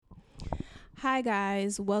Hi,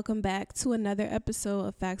 guys. Welcome back to another episode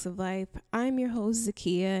of Facts of Life. I'm your host,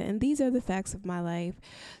 Zakia, and these are the facts of my life.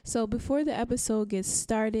 So, before the episode gets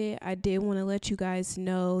started, I did want to let you guys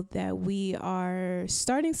know that we are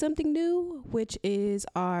starting something new, which is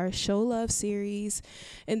our Show Love series.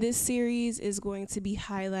 And this series is going to be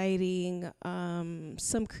highlighting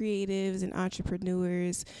some creatives and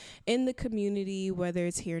entrepreneurs in the community, whether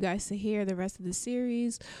it's here, guys, to hear the rest of the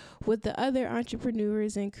series with the other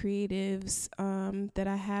entrepreneurs and creatives that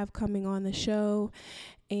I have coming on the show.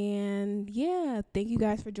 And yeah, thank you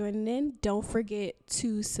guys for joining in. Don't forget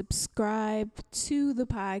to subscribe to the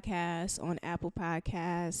podcast on Apple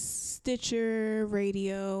Podcasts, Stitcher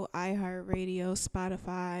Radio, iHeartRadio,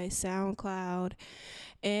 Spotify, SoundCloud,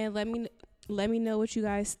 and let me know what you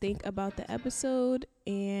guys think about the episode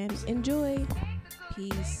and enjoy.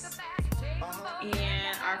 Peace.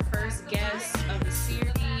 And our first guest of the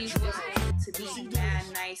series is going to be Mad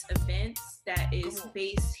Nice Events, that is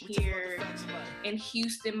based here in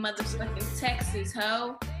Houston, motherfucking Texas,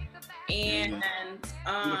 ho. And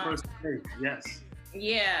the first day, yes.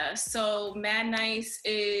 Yeah, so Mad Nice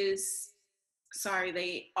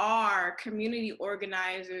they are community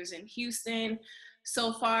organizers in Houston.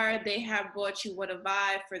 So far, they have brought you What a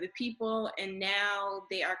Vibe for the people, and now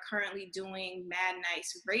they are currently doing Mad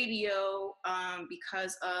Nice Radio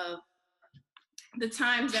because of the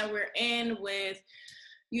times that we're in with,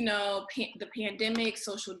 the pandemic,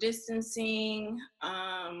 social distancing,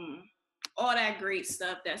 all that great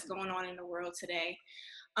stuff that's going on in the world today.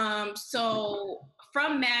 So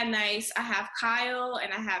from Mad Nice, I have Kyle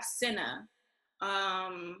and I have Senna.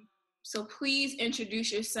 So please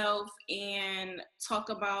introduce yourself and talk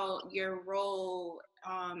about your role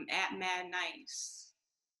at Mad Nice.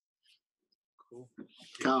 Cool.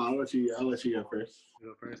 Kyle, I'll let you go first. You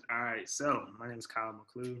go first. All right. So my name is Kyle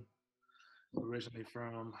McClue. Originally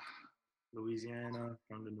from Louisiana,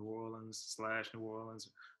 from the New Orleans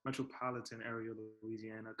metropolitan area of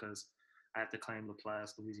Louisiana, because I have to claim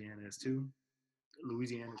Laplace, Louisiana is too.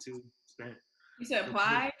 Louisiana too. You said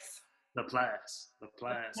Laplace? Laplace.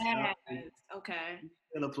 Okay.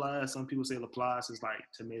 Laplace. Some people say Laplace is like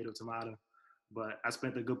tomato. But I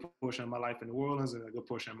spent a good portion of my life in New Orleans and a good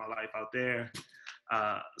portion of my life out there.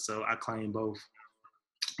 So I claim both.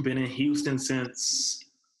 Been in Houston since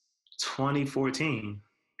 2014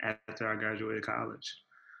 after I graduated college.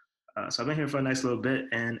 So I've been here for a nice little bit.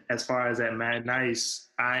 And as far as at Mad Nice,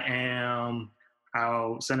 I am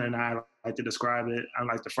how Senna and I like to describe it. I'm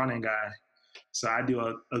like the front end guy. So I do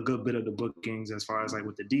a good bit of the bookings as far as like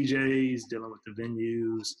with the DJs, dealing with the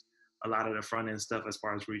venues, a lot of the front end stuff as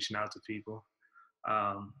far as reaching out to people.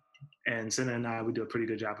 And Senna and I, we do a pretty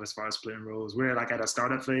good job as far as splitting roles. We're like at a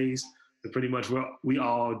startup phase. So pretty much we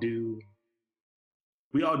all do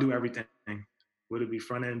everything. Would it be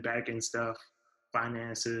front end, back end stuff,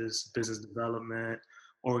 finances, business development,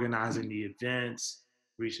 organizing the events,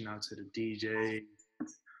 reaching out to the DJ,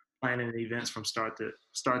 planning the events from start to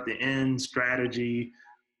end, strategy,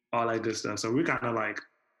 all that good stuff. So we're kind of like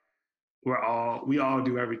we all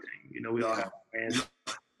do everything. We all have plans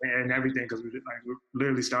and everything because we're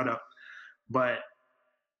literally startup. But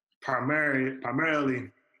primarily,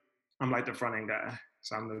 I'm like the front end guy.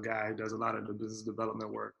 So I'm the guy who does a lot of the business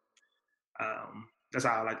development work. That's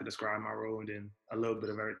how I like to describe my role, and then a little bit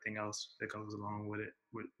of everything else that goes along with it,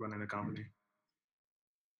 with running a company.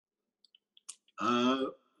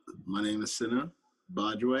 My name is Senna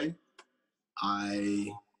Badraway.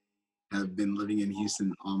 I have been living in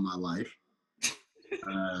Houston all my life.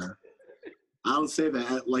 I would say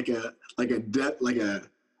that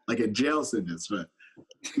like a jail sentence, but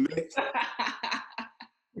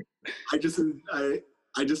I just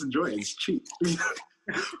enjoy it. It's cheap.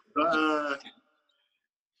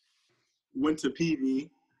 Went to PV,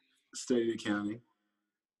 studied accounting.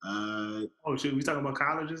 Shoot, we talking about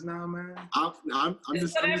colleges now, man? I'm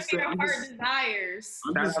just desires.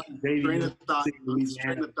 I'm just train of thought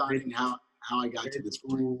in how I got to this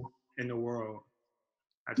point in the world.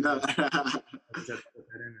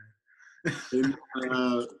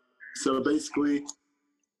 So basically,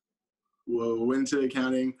 went to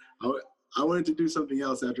accounting. I wanted to do something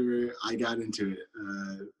else after I got into it,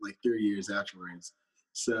 like 3 years afterwards.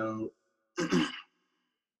 So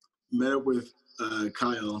met up with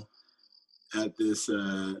Kyle at this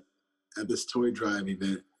toy drive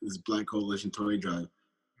event, this Black Coalition toy drive,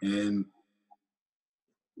 and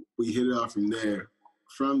we hit it off from there.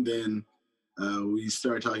 From then, we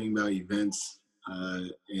started talking about events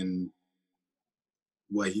and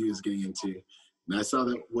what he was getting into, and I saw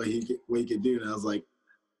that what he could do, and I was like,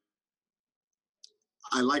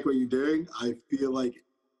 I like what you're doing. I feel like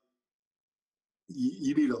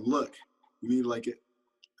you need a look You need like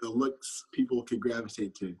a looks people could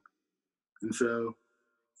gravitate to. And so,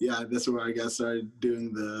 yeah, that's where I got started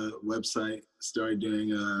doing the website, started doing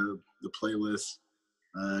the playlist.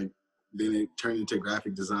 Then it turned into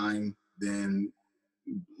graphic design, then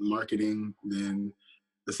marketing, then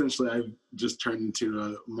essentially I've just turned into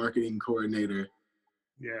a marketing coordinator.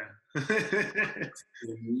 Yeah.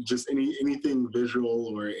 Just anything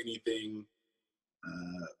visual or anything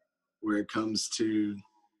where it comes to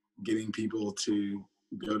getting people to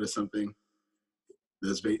go to something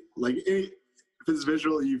that's like if it's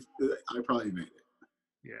visual, I probably made it.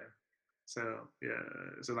 Yeah. So yeah,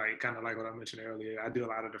 so like kind of like what I mentioned earlier, I do a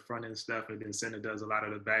lot of the front end stuff, and then Senna does a lot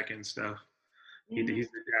of the back end stuff. He's the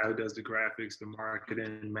guy who does the graphics, the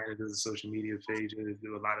marketing, manages the social media pages,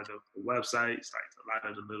 do a lot of the websites, like a lot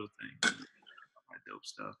of the little things, like dope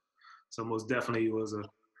stuff. So most definitely he was a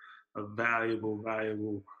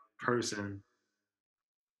valuable person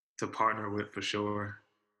to partner with for sure,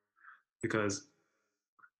 because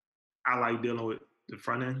I like dealing with the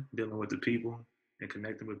front end, dealing with the people and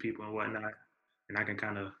connecting with people and whatnot. And I can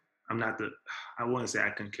kind of, I wouldn't say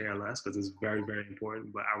I can care less because it's very, very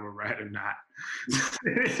important, but I would rather not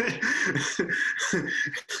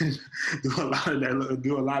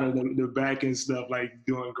do a lot of the back end stuff, like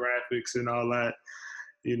doing graphics and all that,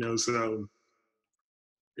 so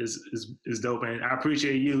it's dope. And I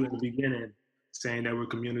appreciate you in the beginning saying that we're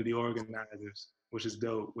community organizers, which is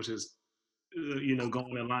dope, which is,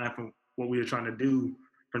 going in line from what we were trying to do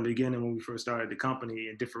from the beginning when we first started the company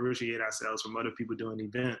and differentiate ourselves from other people doing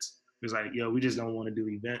events. It was like, we just don't want to do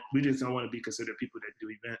events. We just don't want to be considered people that do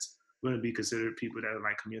events. We want to be considered people that are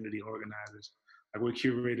like community organizers. Like we're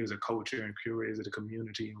curators of culture and curators of the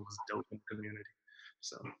community, and was dope in the community.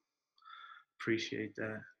 So appreciate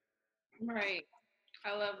that. Right.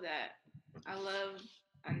 I love that. I love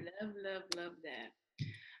that.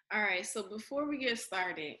 All right. So before we get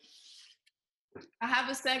started, I have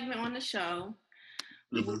a segment on the show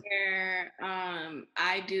where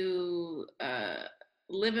I do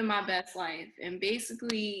living my best life, and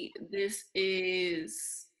basically this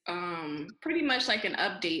is pretty much like an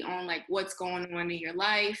update on like what's going on in your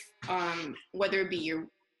life, whether it be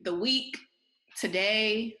the week,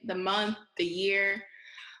 today, the month, the year.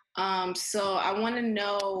 So I want to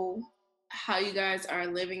know how you guys are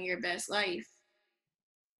living your best life.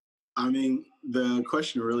 I mean, the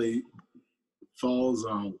question really falls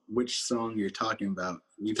on which song you're talking about. Are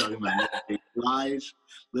we talking about Lige,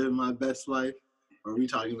 Living My Best Life, or are we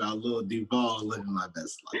talking about Lil Duval, Living My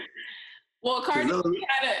Best Life? Well, Cardi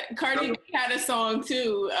B had a song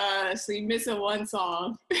too, so you're missing one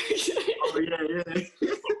song. Oh, yeah.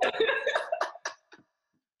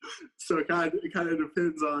 So it kind of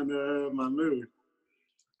depends on my mood.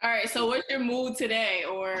 All right, so what's your mood today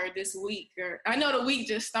or this week? Or I know the week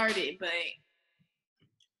just started, but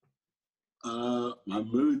my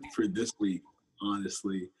mood for this week,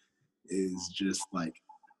 honestly, is just like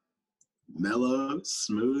mellow,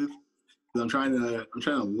 smooth. I'm trying to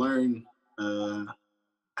learn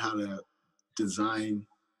how to design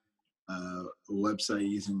a website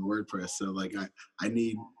using WordPress. So like I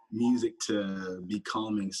need music to be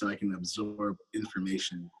calming so I can absorb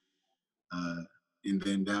information, and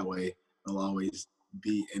then that way it'll always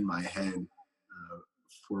be in my head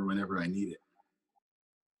for whenever I need it.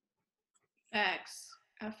 facts.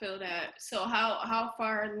 I feel that. So how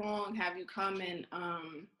far along have you come in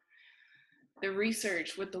the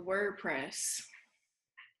research with the WordPress?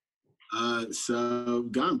 So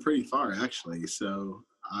gone pretty far actually. So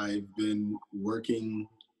I've been working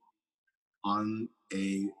on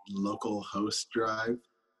a local host drive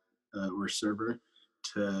or server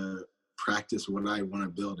to practice what I want to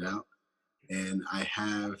build out, and I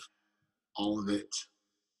have all of it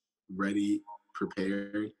ready,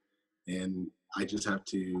 prepared, and I just have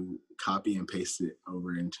to copy and paste it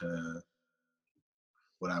over into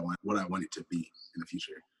what I want it to be in the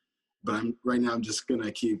future. But right now I'm just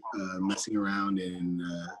gonna keep messing around and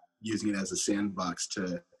using it as a sandbox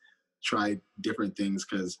to try different things,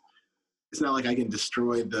 because it's not like I can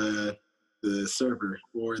destroy the server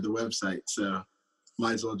or the website, so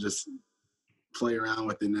might as well just play around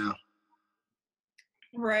with it now.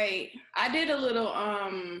 Right. I did a little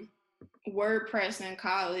WordPress in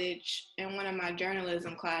college in one of my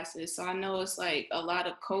journalism classes, so I know it's like a lot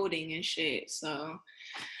of coding and shit. So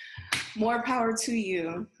more power to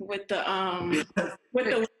you with the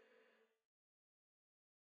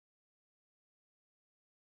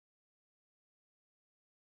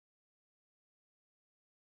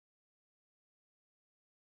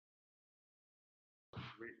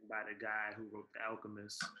Written by the guy who wrote The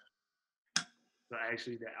Alchemist. So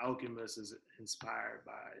actually, The Alchemist is inspired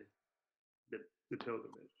by the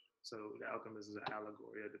pilgrimage. So The Alchemist is an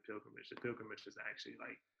allegory of the pilgrimage. The pilgrimage is actually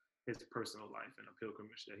like his personal life and a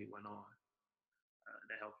pilgrimage that he went on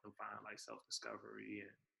that helped him find like self-discovery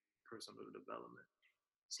and personal development.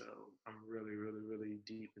 So I'm really, really, really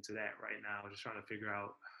deep into that right now, just trying to figure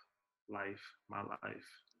out my life,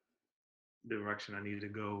 the direction I need to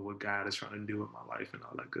go, what God is trying to do with my life and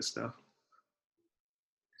all that good stuff.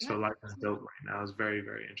 So life is dope right now. It's very,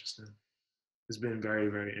 very interesting. It's been very,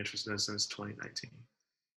 very interesting since 2019.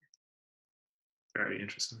 Very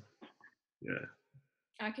interesting. Yeah.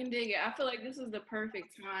 I can dig it. I feel like this is the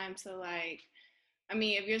perfect time to like, I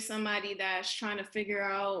mean, if you're somebody that's trying to figure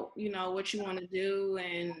out, you know, what you want to do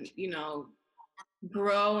and, you know,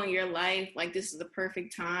 grow in your life, like this is the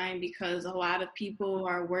perfect time because a lot of people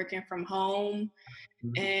are working from home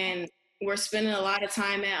and we're spending a lot of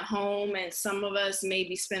time at home, and some of us may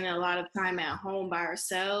be spending a lot of time at home by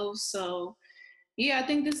ourselves. So yeah, I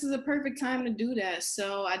think this is a perfect time to do that.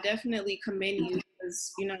 So I definitely commend you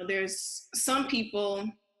because, you know, there's some people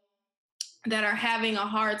that are having a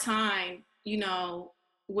hard time, you know,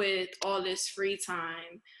 with all this free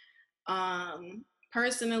time.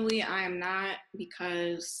 Personally, I am not,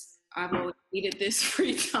 because I've always needed this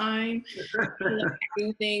free time to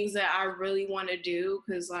do things that I really want to do,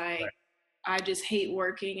 because like I just hate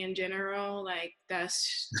working in general. Like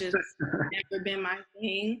that's just never been my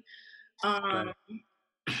thing.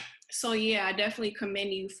 So yeah, I definitely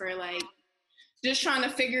commend you for like just trying to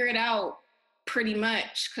figure it out pretty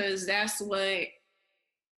much, because that's what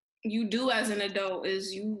you do as an adult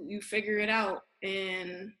is you figure it out,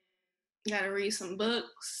 and you gotta read some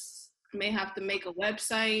books, may have to make a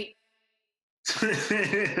website.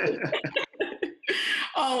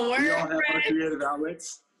 Oh, we all have our creative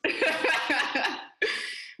outlets. you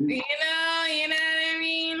know what I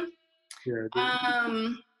mean? Yeah,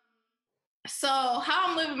 so how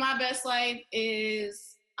I'm living my best life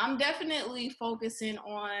is I'm definitely focusing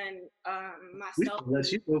on myself.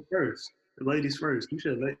 Let you go first. The ladies first. You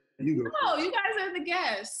should let you go No, first. you guys are the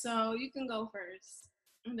guests, so you can go first.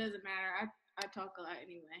 It doesn't matter. I talk a lot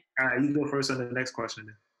anyway. All right, you go first on the next question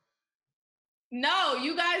then. No,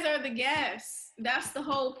 you guys are the guests. That's the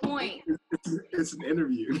whole point. It's an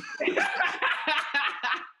interview.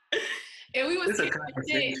 If we was It's a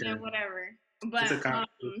conversation. then whatever. But It's a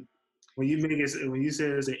conversation. When you say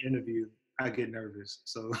it's an interview, I get nervous.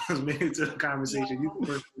 So let's make it to a conversation. Yeah. You can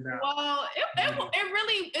first now. Well, it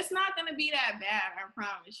really, it's not gonna be that bad. I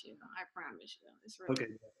promise you. It's really Okay.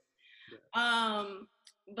 Yeah.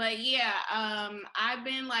 But yeah, I've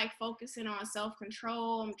been like focusing on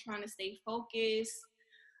self-control. I'm trying to stay focused.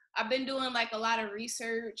 I've been doing like a lot of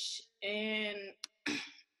research, and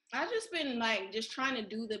I've just been like just trying to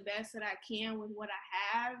do the best that I can with what I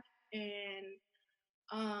have, and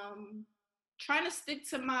trying to stick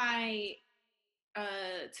to my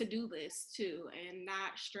to-do list too, and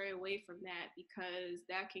not stray away from that, because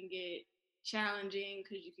that can get challenging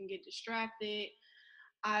because you can get distracted.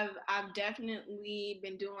 I've definitely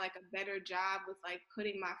been doing like a better job with like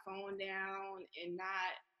putting my phone down and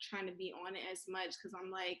not trying to be on it as much, because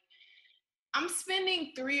I'm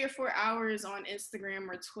spending 3 or 4 hours on Instagram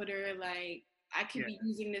or Twitter. Like I could be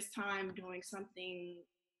using this time doing something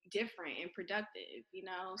different and productive, you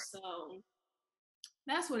know? So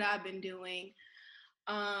that's what I've been doing.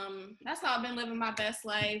 That's how I've been living my best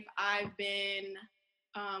life. I've been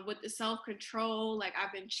with the self-control, like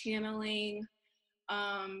I've been channeling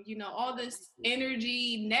you know, all this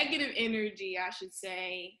energy, negative energy, I should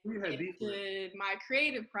say, into my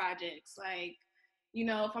creative projects. Like, you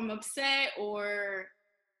know, if I'm upset or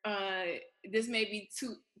this may be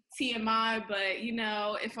too TMI, but you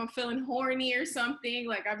know, if I'm feeling horny or something,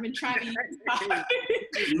 like I've been trying to use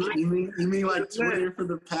you mean like Twitter for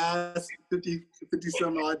the past 50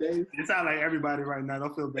 some odd days? It sounds like everybody right now.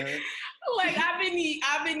 Don't feel bad. Like I've been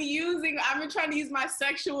trying to use my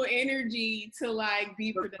sexual energy to like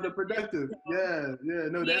be productive. Yeah.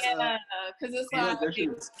 No, that's because it's like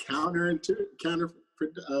it's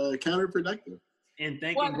counterproductive. And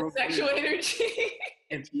thinking sexual energy.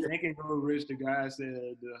 And Think and Grow Rich, the guy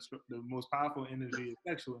said the most powerful energy is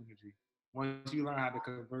sexual energy. Once you learn how to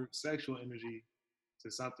convert sexual energy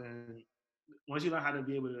to something, once you learn how to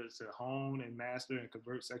be able to hone and master and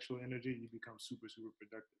convert sexual energy, you become super, super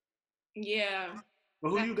productive. Yeah. But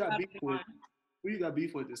who you got beef with? Who you got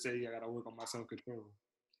beef with to say, I gotta work on my self-control?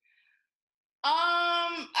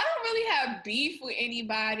 I don't really have beef with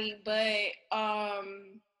anybody, but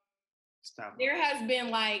there has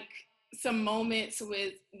been like some moments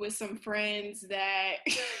with some friends that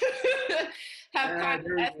have kind of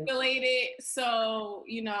escalated. So,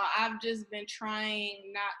 you know, I've just been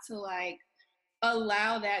trying not to like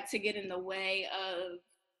allow that to get in the way of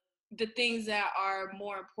the things that are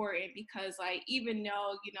more important, because like, even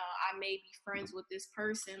though, you know, I may be friends with this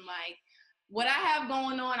person, like what I have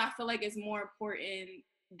going on, I feel like is more important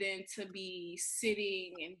than to be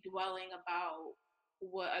sitting and dwelling about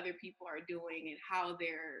what other people are doing and how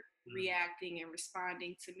they're reacting and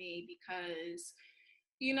responding to me, because,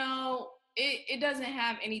 you know, it doesn't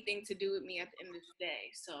have anything to do with me at the end of the day.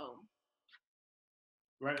 So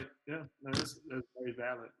Right. Yeah. No, that's very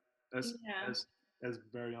valid. That's yeah. that's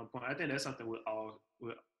very on point. I think that's something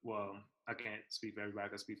well, I can't speak for everybody. I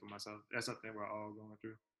can speak for myself. That's something we're all going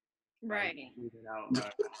through. Right. Like, moving out.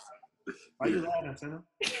 Like, why you laughing, Senna?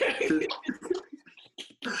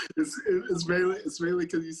 It's mainly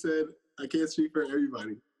because you said I can't speak for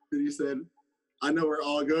everybody. Then you said I know we're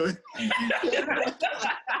all good.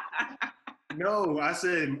 No, I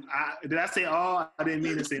said. Did I say all? I didn't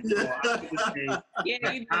mean to say all. I meant to say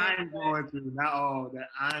Yeah, you that I'm going through, not all that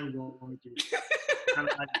I'm going through. I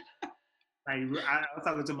was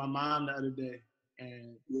talking to my mom the other day,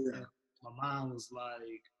 and my mom was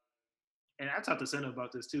like, and I talked to Senna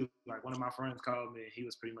about this too. Like, one of my friends called me, and he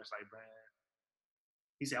was pretty much like, Brian,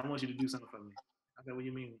 he said, I want you to do something for me. I said, what do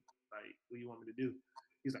you mean? Like, what do you want me to do?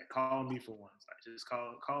 He's like, call me for once. Like, just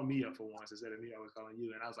call me up for once instead of me always calling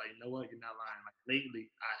you. And I was like, you know what? You're not lying. Like,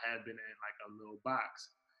 lately, I have been in like a little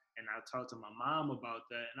box. And I talked to my mom about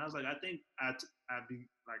that. And I was like, I think I've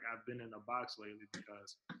been in a box lately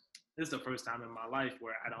because this is the first time in my life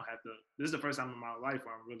where I don't have to, this is the first time in my life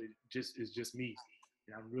where I'm really it's just me.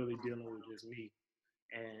 And I'm really dealing with just me.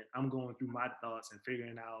 And I'm going through my thoughts and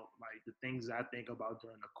figuring out like the things I think about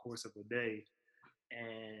during the course of a day.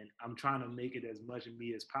 And I'm trying to make it as much of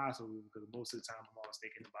me as possible, because most of the time I'm always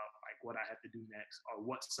thinking about like what I have to do next, or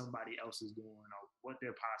what somebody else is doing, or what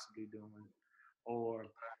they're possibly doing. Or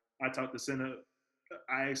I talked to Senna,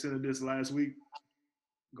 I asked Senna this last week,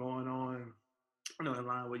 going on, you know, in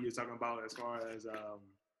line with what you're talking about as far as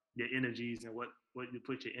your energies and what you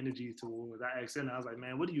put your energies towards. I asked Senna, I was like,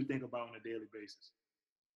 man, what do you think about on a daily basis?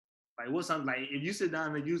 Like, what's something like, if you sit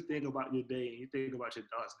down and you think about your day and you think about your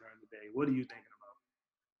thoughts during the day, what are you thinking about?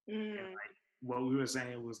 And like what we were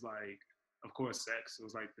saying was like, of course, sex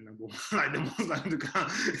was like the number one, like the most like it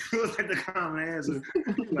was like the common answer,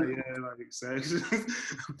 like yeah, like sex.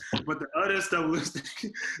 But the other stuff we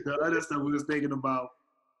was thinking about,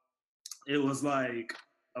 it was like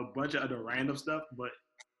a bunch of other random stuff. But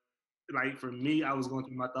like for me, I was going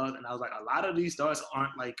through my thoughts, and I was like, a lot of these thoughts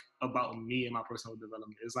aren't like about me and my personal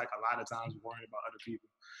development. It's like a lot of times worrying about other people.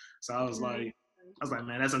 So I was like,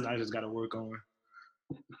 man, that's something I just got to work on.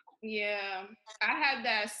 Yeah, I had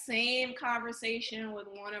that same conversation with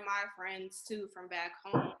one of my friends too from back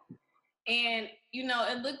home. And, you know,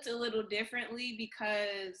 it looked a little differently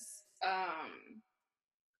because,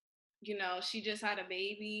 you know, she just had a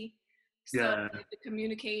baby. So the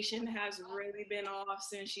communication has really been off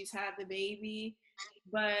since she's had the baby.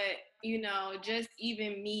 But, you know, just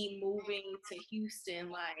even me moving to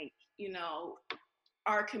Houston, like, you know,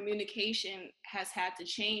 our communication has had to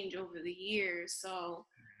change over the years. So,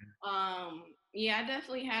 yeah, I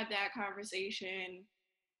definitely had that conversation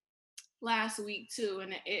last week too,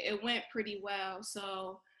 and it went pretty well.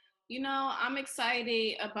 So, you know, I'm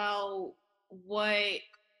excited about what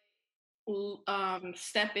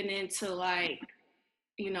stepping into, like,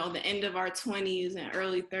 you know, the end of our 20s and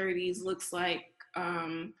early 30s looks like,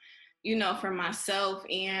 you know, for myself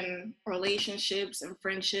and relationships and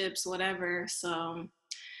friendships, whatever. So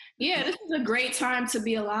yeah, this is a great time to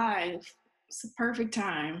be alive. It's a perfect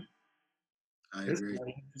time. I agree. It's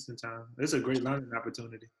an interesting time. It's a great learning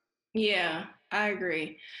opportunity. Yeah, I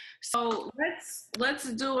agree. So let's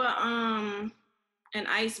do an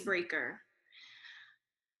icebreaker.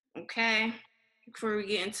 Okay? Before we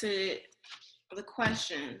get into the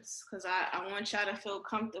questions, because I want y'all to feel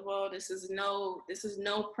comfortable. This is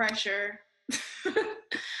no pressure.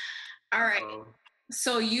 All right. Uh-oh.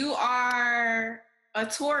 So you are a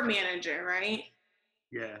tour manager, right?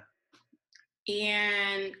 Yeah.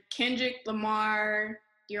 And Kendrick Lamar,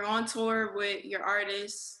 you're on tour with your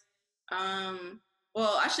artists.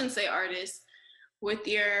 Well, I shouldn't say artists, with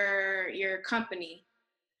your company.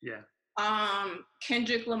 Yeah.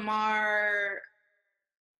 Kendrick Lamar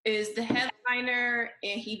is the headliner,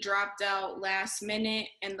 and he dropped out last minute,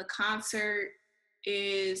 and the concert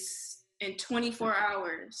is in 24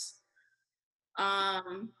 hours.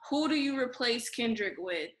 Who do you replace Kendrick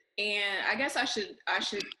with? And I guess I should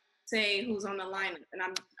say who's on the lineup, and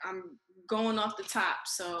I'm going off the top,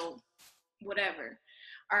 so whatever.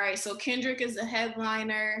 All right, so Kendrick is the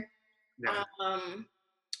headliner. Yeah.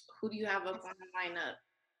 Who do you have up on the lineup?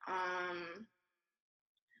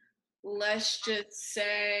 let's just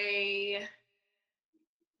say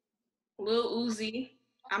Lil Uzi.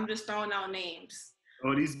 I'm just throwing out names.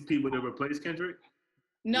 Oh, these people that replace Kendrick?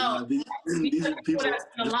 No, these people people that's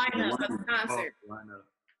in the lineup of the Oh, concert. lineup.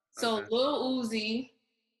 So Okay. Lil Uzi,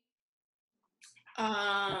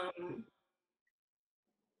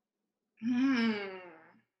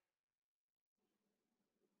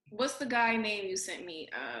 what's the guy name you sent me?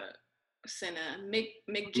 Senna,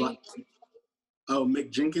 Mick Jenkins. Oh,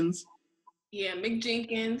 Mick Jenkins. Yeah, Mick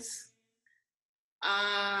Jenkins.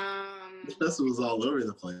 This festival's all over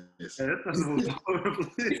the place. Yeah, that festival's all over the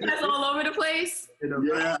place. That's all over the place.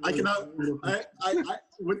 Yeah, I cannot. I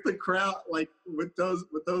with the crowd, like with those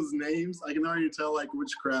names, I can already tell like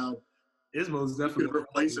which crowd It's most you definitely could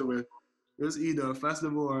replace it with. It's either a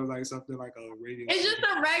festival or like something like a radio. It's just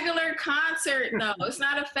a regular concert, though. It's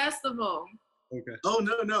not a festival. Okay. Oh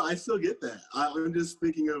no, I still get that. I'm just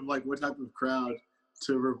thinking of like what type of crowd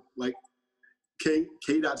like.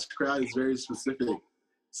 K-Dot's crowd is very specific.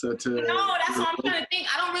 So to no, that's what I'm trying to think.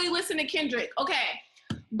 I don't really listen to Kendrick. Okay,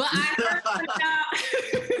 but I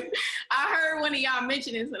heard one of y'all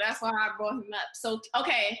mention it, so that's why I brought him up. So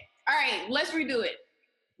okay, all right, let's redo it.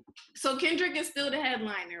 So Kendrick is still the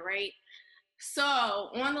headliner, right? So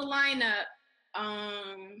on the lineup,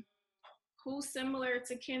 who's similar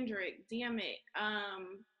to Kendrick? Damn it.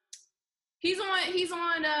 He's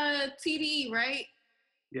on TDE, right?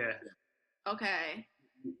 Yeah. Okay.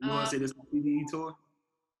 You want to say this TDE tour?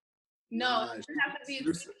 No, it doesn't have to be a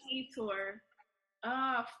TDE tour.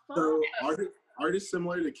 Fuck. So artists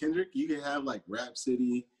similar to Kendrick, you could have like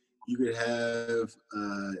Rhapsody. You could have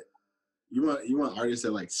you want artists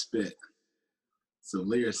that like spit. So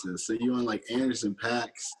lyricists. So you want like Anderson .Paak.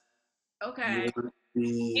 Okay.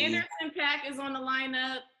 Anderson .Paak is on the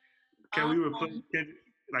lineup. Can we replace Kendrick?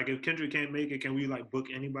 Like if Kendrick can't make it, can we like book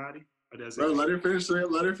anybody? Or does Bro, let her finish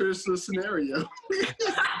the scenario.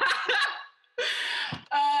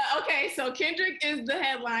 Okay, so Kendrick is the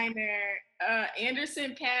headliner.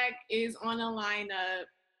 Anderson .Paak is on the lineup.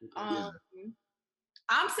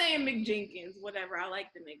 I'm saying Mick Jenkins, whatever. I like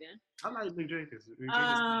the nigga. I like Mick Jenkins.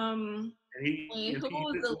 And who is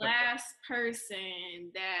the last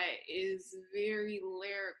person that is very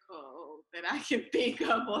lyrical that I can think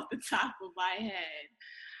of off the top of my head?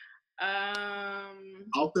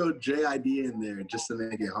 I'll throw JID in there just to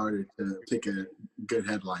make it harder to pick a good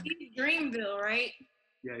headline. He's Dreamville, right?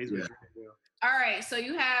 Yeah, he's with Dreamville. All right, so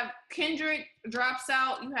you have Kendrick drops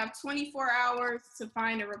out. You have 24 hours to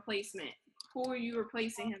find a replacement. Who are you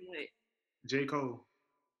replacing him with? J. Cole.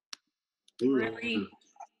 Ooh. Really?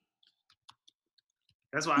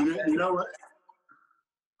 That's why you know what?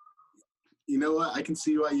 You know what? I can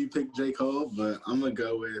see why you picked J. Cole, but I'm gonna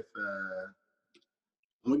go with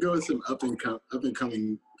some up and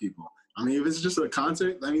coming people. I mean, if it's just a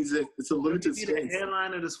concert, that means it's a limited space. The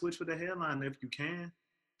headliner to switch for the headliner if you can.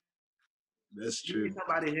 That's true.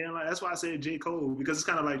 Somebody headline. That's why I said J. Cole, because it's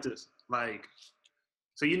kind of like this. Like,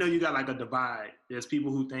 so you got like a divide. There's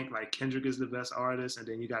people who think like Kendrick is the best artist, and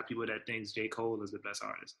then you got people that think J. Cole is the best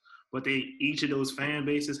artist. But each of those fan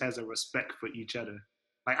bases has a respect for each other.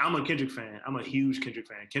 Like I'm a Kendrick fan. I'm a huge Kendrick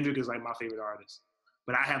fan. Kendrick is like my favorite artist.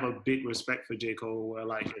 But I have a big respect for J. Cole, where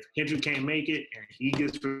like if Kendrick can't make it and he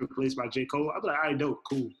gets replaced by J. Cole, I'll be like, all right, dope,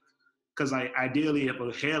 cool. Because like ideally, if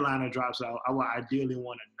a headliner drops out, I would ideally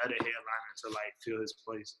want another headliner to like fill his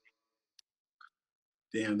place.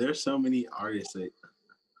 Damn, there's so many artists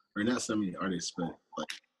or not so many artists, but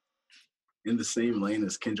like in the same lane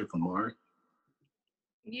as Kendrick Lamar.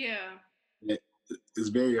 Yeah. It's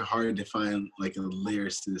very hard to find like a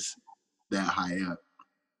lyricist that high up.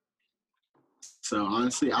 So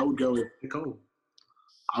honestly, I would go with Cole.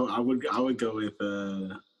 I would go with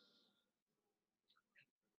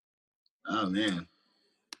oh man.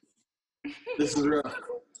 This is rough.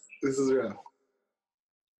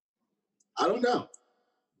 I don't know.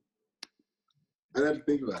 I'd have to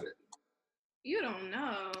think about it. You don't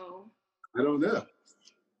know. I don't know.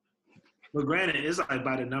 But granted, it's like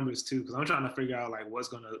by the numbers too, because I'm trying to figure out like what's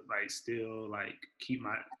gonna like still like keep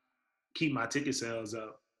my ticket sales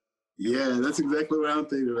up. Yeah, that's exactly what I'm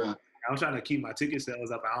thinking about. I'm trying to keep my ticket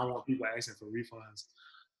sales up. I don't want people asking for refunds,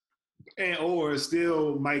 and or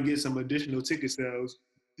still might get some additional ticket sales,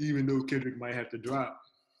 even though Kendrick might have to drop.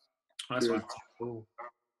 That's why. Cool.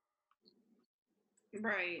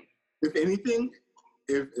 Right. If anything,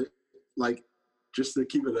 if like just to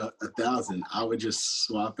keep it 1,000, I would just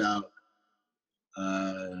swap out.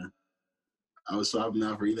 I would swap him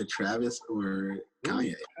out for either Travis or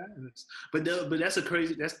Kanye. But that's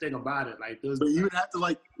the thing about it. Like, but you would have to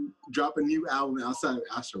like drop a new album outside of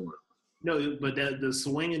Astroworld. No, but the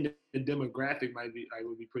swing in the demographic might be like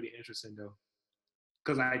would be pretty interesting though.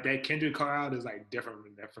 Cause like that Kendrick crowd is like different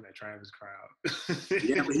from that Travis crowd.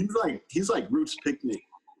 Yeah, but he's like Roots Picnic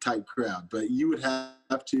type crowd. But you would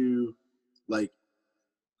have to like.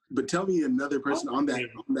 But tell me another person on that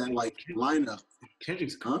like lineup.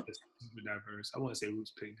 Kendrick's crowd is super diverse. I want to say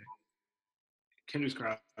Roots Picnic. Kendrick's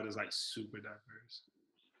crowd is like super diverse.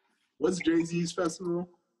 What's Jay-Z's festival?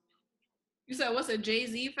 You said what's a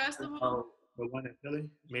Jay-Z festival? Oh, the one in Philly,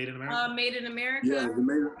 Made in America. Made in America. Yeah,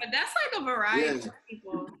 But that's like a variety of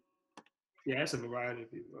people. Yeah, that's a variety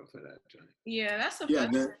of people for that joint. Yeah, that's a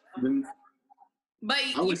then but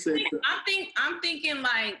I would say I'm thinking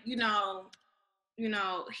like, you know,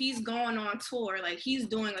 he's going on tour, like he's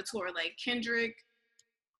doing a tour, like Kendrick.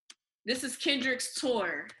 This is Kendrick's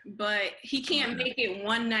tour, but he can't make it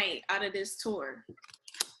one night out of this tour.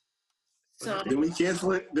 So then we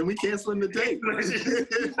cancel it. Then we canceling the date.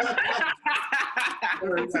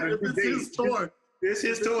 It's his tour. It's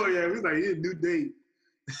his tour. Yeah, we like a new date.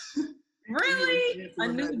 Really? A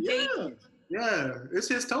new date? Yeah, it's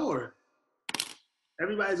his tour.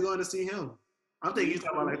 Everybody's going to see him. I'm thinking he's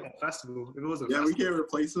talking about like that festival. If it was a festival. We can't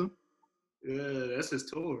replace him. Yeah, that's his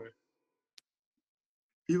tour.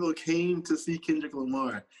 People came to see Kendrick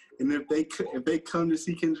Lamar, and if they come to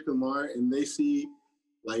see Kendrick Lamar and they see,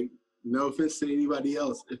 like, no offense to anybody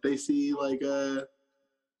else, if they see like a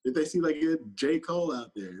J. Cole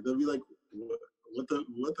out there, they'll be like, what the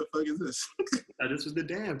fuck is this? This was the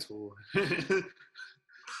damn tour.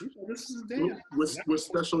 This is damn. With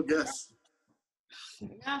special guests.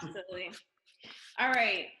 Absolutely. All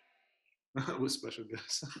right. With special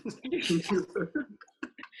guests.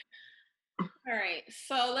 All right.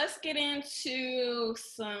 So let's get into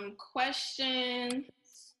some questions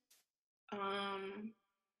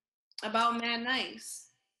about Mad Nice.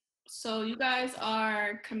 So you guys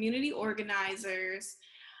are community organizers.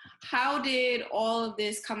 How did all of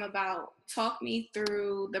this come about? Talk me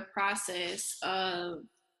through the process of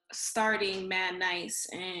starting Mad Nice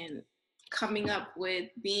and coming up with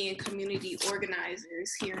being community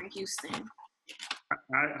organizers here in Houston.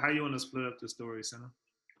 How you want to split up the story, Senna?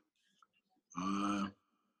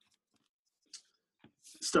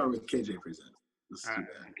 Start with KJ Presents.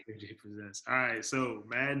 KJ Presents. All right, so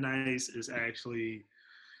Mad Nice is actually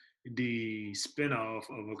the spinoff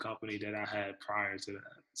of a company that I had prior to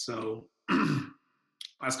that. So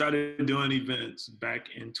I started doing events back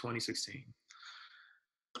in 2016.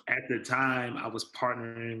 At the time, I was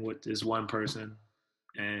partnering with this one person,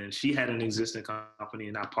 and she had an existing company,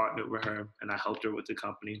 and I partnered with her, and I helped her with the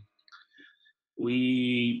company.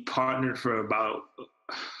 We partnered for about,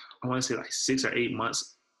 I want to say like 6 or 8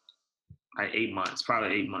 months.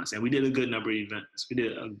 Probably 8 months. And we did a good number of events. We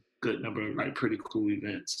did a good number of like pretty cool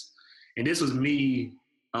events. And this was me,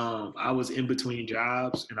 I was in between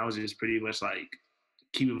jobs, and I was just pretty much like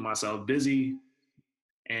keeping myself busy.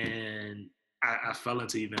 And I fell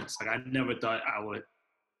into events. Like I never thought I would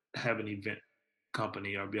have an event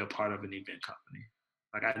company or be a part of an event company.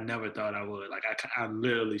 Like I never thought I would. Like I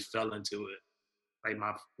literally fell into it. Like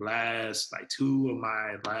two of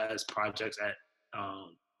my last projects at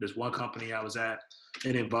this one company I was at,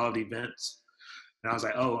 it involved events. And I was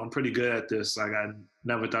like, oh, I'm pretty good at this. Like I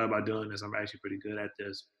never thought about doing this. I'm actually pretty good at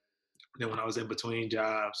this. Then when I was in between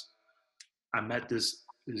jobs, I met this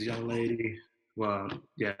young lady. Well,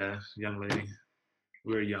 yeah, young lady.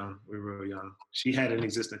 We were young. We were real young. She had an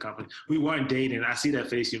existing company. We weren't dating. I see that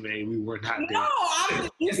face you made. We were not dating. No, I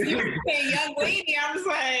was just young lady. I was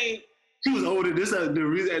like, she was older.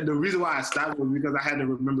 The reason why I stopped was because I had to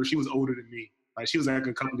remember she was older than me. Like she was like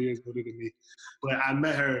a couple of years older than me. But I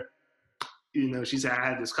met her. You know, she said I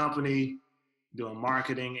had this company doing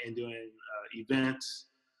marketing and doing events.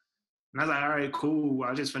 And I was like, all right, cool.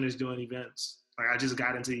 I just finished doing events. Like I just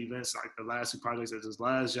got into events, like the last 2 projects at this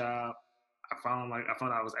last job. I found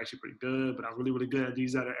I was actually pretty good, but I'm really, really good at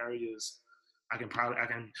these other areas. I can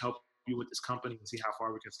help you with this company and see how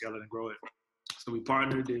far we can scale it and grow it. So we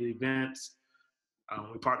partnered, did events.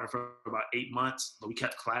 We partnered for about 8 months, but we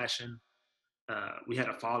kept clashing. We had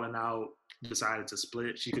a falling out, decided to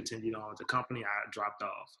split. She continued on with the company. I dropped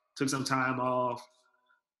off. Took some time off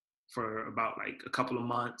for about like a couple of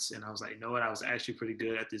months. And I was like, you know what? I was actually pretty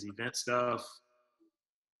good at this event stuff.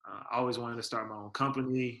 I always wanted to start my own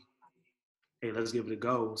company. Hey, let's give it a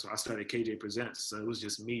go. So I started KJ Presents. So it was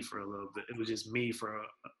just me for a little bit. It was just me for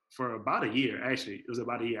about a year, actually. It was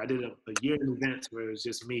about a year. I did a year in events where it was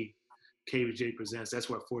just me, KJ Presents. That's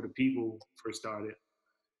where For the People first started.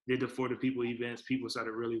 Did the For the People events. People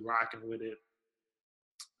started really rocking with it.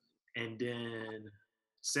 And then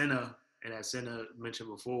Senna, and as Senna mentioned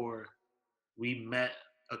before, we met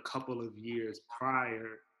a couple of years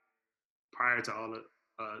prior to all of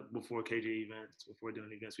before KJ events, before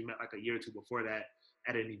doing events. We met like a year or two before that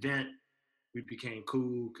at an event. We became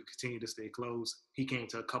cool, could continue to stay close. He came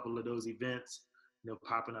to a couple of those events,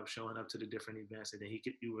 popping up, showing up to the different events, and then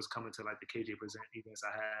he was coming to like the KJ Present events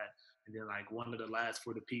I had. And then like one of the last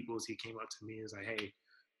For the Peoples, he came up to me and was like, "Hey,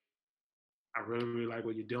 I really, really like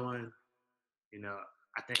what you're doing.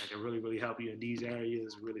 I think I can really, really help you in these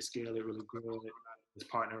areas, really scale it, really grow it. Let's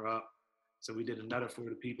partner up." So we did another For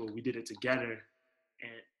the People. We did it together,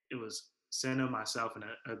 and it was Senna, myself, and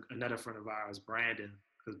another friend of ours, Brandon.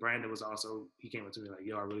 Because Brandon was also, he came up to me like,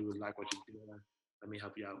 "Yo, I really, really like what you're doing. Let me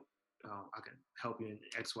help you out. I can help you in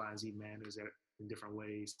X, Y, and Z manners in different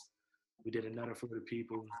ways." We did another For the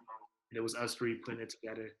People, and it was us three putting it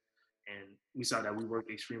together. And we saw that we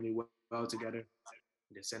worked extremely well together.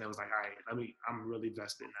 And then Senna was like, "All right, I'm really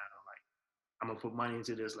vested now. Like, I'm going to put money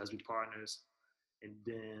into this. Let's be partners." And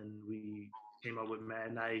then we came up with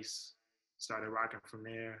Mad Nice, started rocking from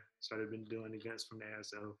there, started been doing events from there.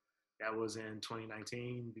 So that was in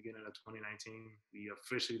 2019, beginning of 2019. We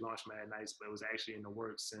officially launched Mad Nice, but it was actually in the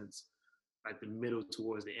works since like the middle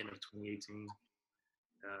towards the end of 2018.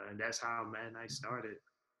 And that's how Mad Nice started.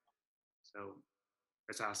 So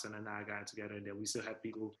that's how Sen and I got together. And then we still have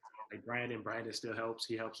people like Brandon. Brandon still helps.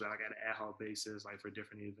 He helps like at an ad hoc basis, like for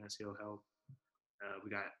different events, he'll help. We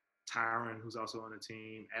got Tyron, who's also on the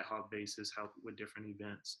team, ad hoc basis, help with different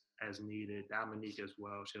events as needed. Dominique as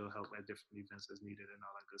well, she'll help at different events as needed and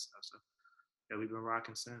all that good stuff. So yeah, we've been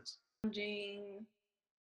rocking since.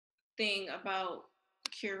 Thing about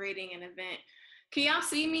curating an event. Can y'all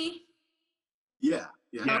see me? Yeah.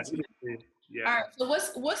 Yeah. All right. So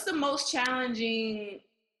what's the most challenging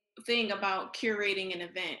thing about curating an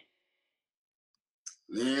event?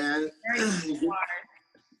 Man,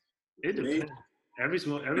 it depends. Every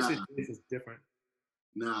situation is different.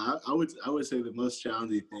 Nah, I would say the most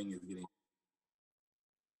challenging thing is getting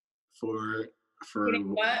for getting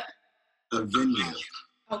what? A venue.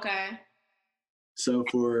 Okay. So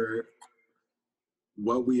for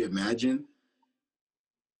what we imagine,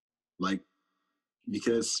 like,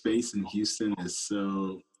 because space in Houston is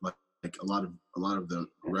so like a lot of the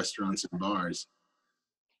restaurants and bars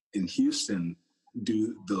in Houston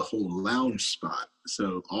do the whole lounge spot.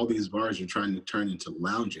 So all these bars are trying to turn into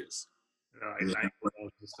lounges. And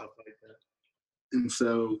stuff like that. And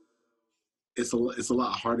so it's a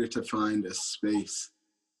lot harder to find a space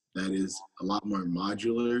that is a lot more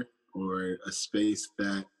modular, or a space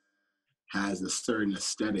that has a certain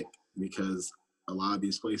aesthetic, because a lot of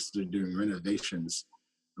these places are doing renovations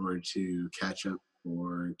in order to catch up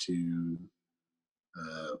or to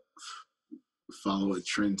follow a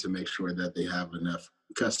trend to make sure that they have enough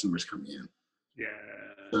customers coming in. Yeah.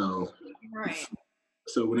 So right.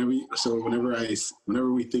 So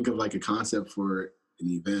whenever we think of like a concept for an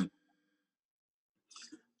event,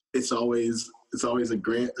 it's always a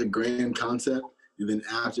grand concept, and then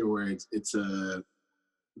afterwards it's the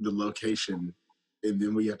location, and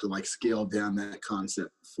then we have to like scale down that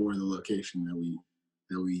concept for the location that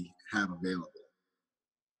we have available.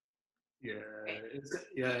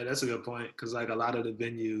 Yeah, that's a good point, because like a lot of the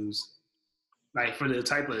venues, like for the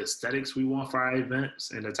type of aesthetics we want for our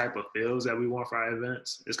events and the type of feels that we want for our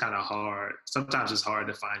events, it's kind of hard. Sometimes it's hard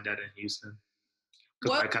to find that in Houston.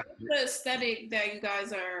 What's the aesthetic that you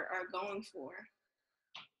guys are going for?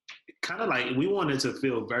 Kind of like we wanted to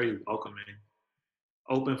feel very welcoming.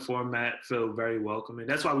 Open format, feel very welcoming.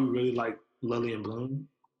 That's why we really like Lily and Bloom,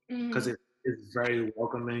 because it's very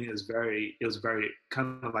welcoming. It was very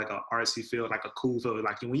kind of like an artsy feel, like a cool feel.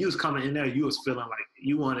 Like when you was coming in there, you was feeling like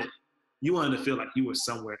you wanted to feel like you were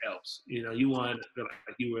somewhere else. You wanted to feel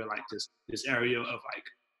like you were like this area of like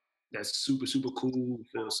that's super, super cool,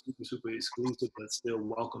 feels super, super exclusive, but still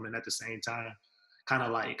welcoming at the same time. Kind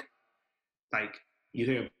of like you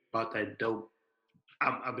hear about that dope.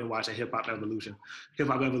 I've been watching Hip Hop Evolution. Hip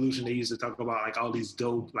Hop Evolution, they used to talk about like all these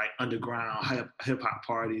dope like underground hip hop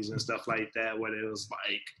parties and stuff like that, where it was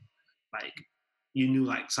like you knew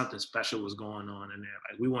like something special was going on in there.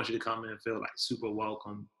 Like we want you to come in and feel like super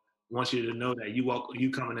welcome. We want you to know that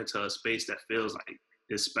you coming into a space that feels like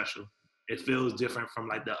it's special. It feels different from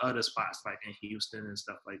like the other spots like in Houston and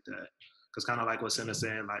stuff like that. Because kind of like what Senna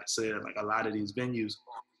said, like a lot of these venues,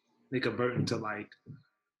 they convert into like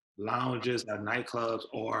lounges or nightclubs,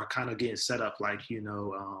 or kind of getting set up like,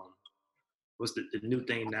 what's the new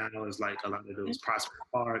thing now is like a lot of those Prospect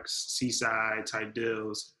Parks, Seaside type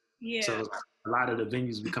deals. Yeah. So a lot of the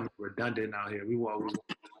venues becoming redundant out here. We always want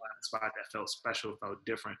a spot that felt special, felt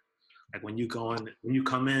different. Like when you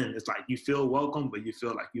come in, it's like you feel welcome, but you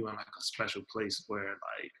feel like you're in like a special place where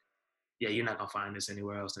like yeah, you're not gonna find this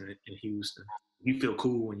anywhere else in Houston. You feel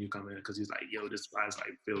cool when you come in because he's like, yo, this spot's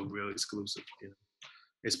like feel real exclusive. You know,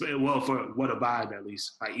 it's well for what a vibe at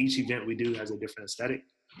least. Like each event we do has a different aesthetic,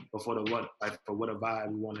 but for for what a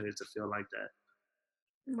vibe, we wanted it to feel like that.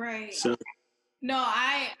 Right. So No,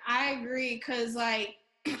 I agree because like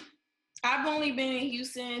I've only been in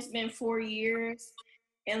Houston. It's been 4 years,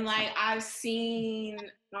 and like I've seen,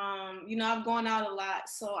 I've gone out a lot,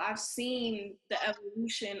 so I've seen the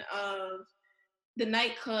evolution of the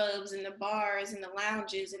nightclubs and the bars and the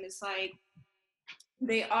lounges, and it's like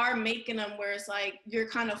they are making them where it's like you're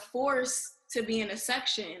kind of forced to be in a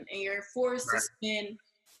section and you're forced to spend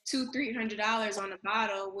 $200-300 on a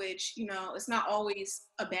bottle, which it's not always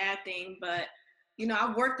a bad thing, but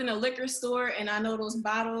I've worked in a liquor store and I know those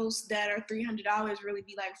bottles that are $300 really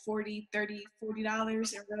be like $40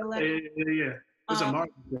 in real life. Yeah. It's a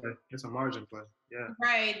margin play. It's a margin play. Yeah.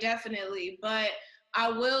 Right, definitely. But I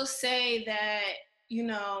will say that,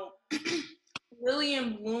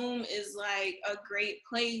 William Bloom is like a great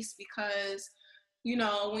place because,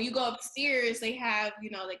 when you go upstairs, they have,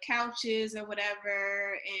 the couches or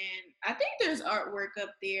whatever. And I think there's artwork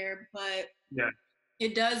up there, but yeah,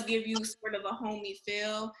 it does give you sort of a homey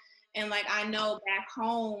feel. And like, I know back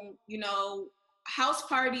home, house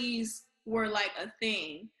parties were like a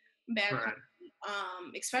thing back home.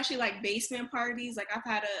 Especially like basement parties. Like I've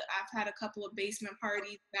had a couple of basement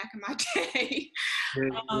parties back in my day.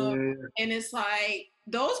 And it's like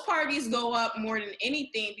those parties go up more than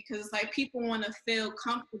anything because it's like people want to feel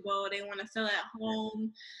comfortable. They want to feel at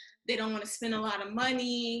home. They don't want to spend a lot of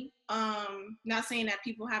money. Not saying that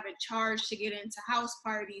people haven't charged to get into house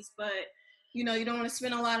parties, but you don't want to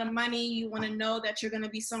spend a lot of money. You want to know that you're going to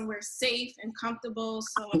be somewhere safe and comfortable.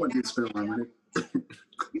 So I want to spend my money.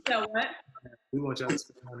 You know what? We want y'all to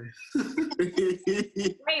spend money.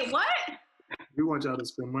 Wait, what? We want y'all to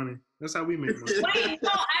spend money. That's how we make money. Wait, no,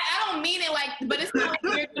 I don't mean it like, but it's not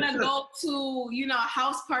like you're gonna go to, a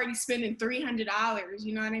house party spending $300.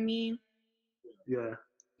 You know what I mean? Yeah.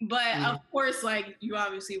 But of course, like you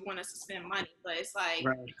obviously want us to spend money, but it's like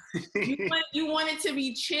you want it to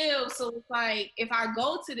be chill. So it's like if I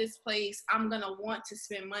go to this place, I'm gonna want to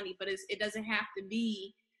spend money, but it doesn't have to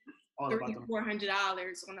be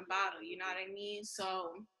 $300-400 on a bottle. You know what I mean? So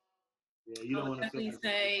yeah, you don't want to definitely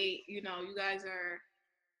say, you guys are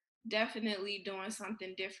definitely doing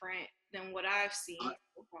something different than what I've seen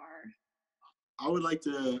so far. I would like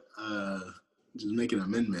to just make an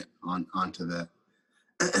amendment onto that.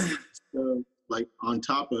 So, like on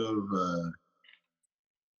top of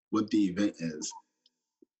what the event is,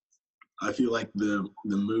 I feel like the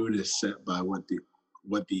mood is set by what the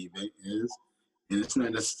event is, and it's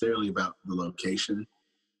not necessarily about the location.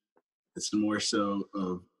 It's more so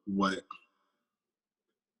of what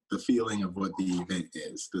the feeling of what the event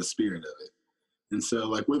is, the spirit of it. And so,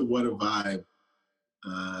 like with What a Vibe,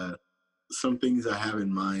 some things I have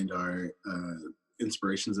in mind are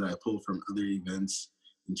inspirations that I pull from other events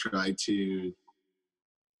and try to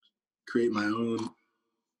create my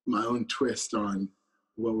own twist on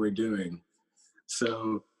what we're doing.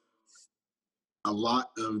 So a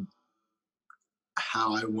lot of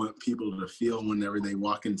how I want people to feel whenever they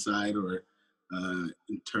walk inside, or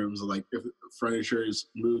in terms of like if furniture is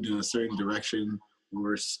moved in a certain direction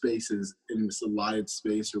or spaces in this allotted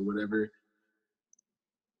space or whatever,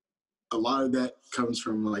 a lot of that comes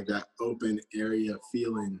from like that open area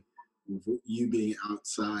feeling of you being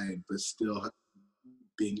outside but still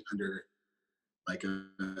being under like a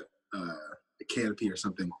canopy or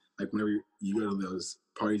something. Like whenever you go to those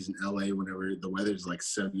parties in LA, whenever the weather's like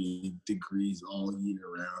 70 degrees all year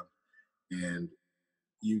round, and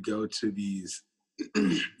you go to these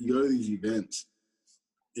events,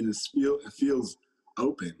 and it feels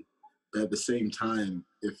open, but at the same time,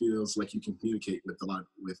 it feels like you can communicate with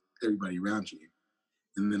everybody around you.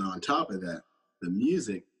 And then on top of that, the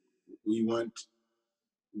music, we want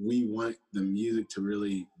the music to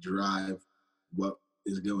really drive what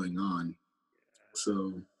is going on.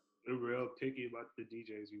 So we're real picky about the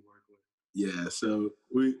DJs we work with. Yeah, so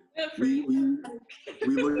we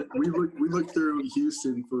look through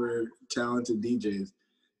Houston for talented DJs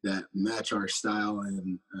that match our style,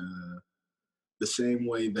 and the same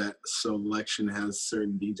way that Selection has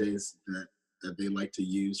certain DJs that they like to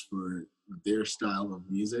use for their style of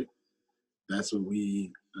music. That's what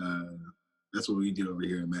we do over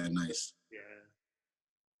here at Mad Nice. Yeah.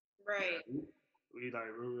 Right.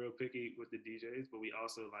 We're real picky with the DJs, but we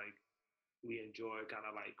also we enjoy kind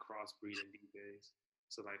of like crossbreeding DJs.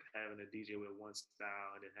 So like having a DJ with one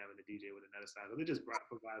style and then having a DJ with another style. It just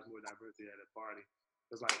provides more diversity at a party.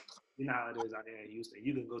 It's like, you know how it is out here in Houston.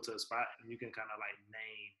 You can go to a spot and you can kind of like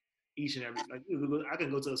name each and every like I can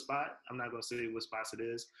go to a spot. I'm not gonna say what spots it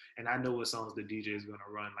is, and I know what songs the DJ is gonna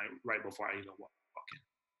run like right before I even walk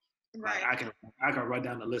in. Like Right. I can write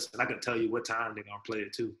down the list and I can tell you what time they're gonna play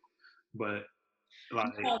it too. But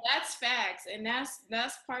like No, that's facts, and that's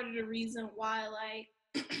part of the reason why like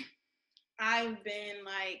I've been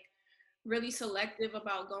like really selective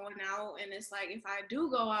about going out, and it's like if I do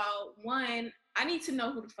go out, one, I need to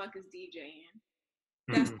know who the fuck is DJing.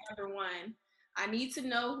 That's number one. I need to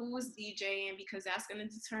know who is DJing because that's going to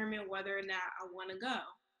determine whether or not I want to go.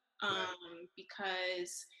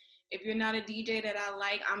 Because if you're not a DJ that I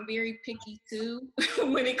like, I'm very picky too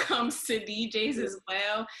when it comes to DJs as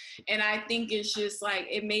well. And I think it's just like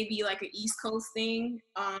it may be like an East Coast thing.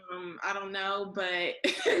 I don't know, but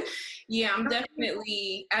yeah, I'm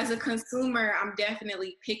definitely as a consumer, I'm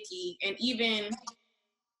definitely picky. And even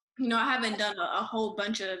I haven't done a whole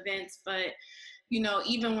bunch of events, but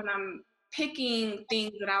even when I'm picking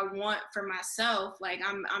things that I want for myself, like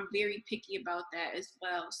I'm very picky about that as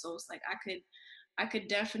well. So it's like I could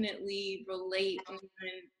definitely relate on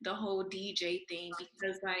the whole DJ thing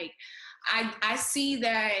because like I see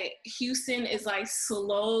that Houston is like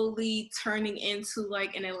slowly turning into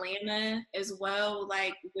like an Atlanta as well,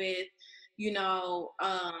 like with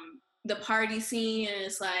the party scene, and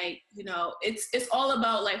it's like it's all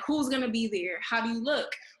about like who's gonna be there, how do you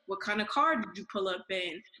look, what kind of car did you pull up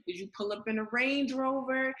in, did you pull up in a Range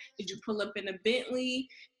Rover, did you pull up in a Bentley,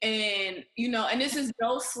 and and this is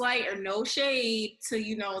no slight or no shade to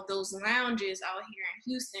those lounges out here in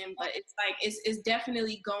Houston, but it's like it's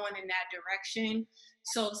definitely going in that direction.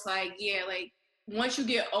 So it's like like once you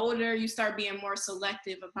get older you start being more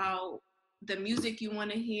selective about the music you want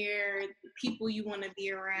to hear, the people you want to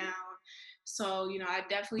be around. So, I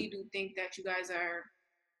definitely do think that you guys are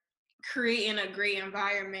creating a great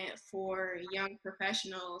environment for young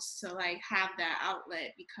professionals to like have that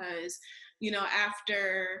outlet because,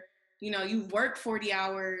 after, you've worked 40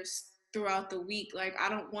 hours throughout the week, like I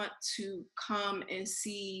don't want to come and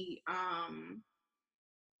see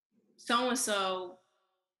so-and-so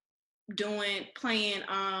playing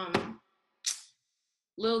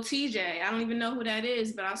Lil TJ. I don't even know who that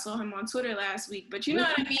is, but I saw him on Twitter last week. But you know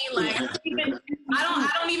what I mean? Like I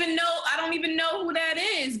don't even know who that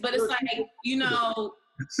is. But it's like,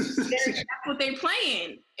 that's what they're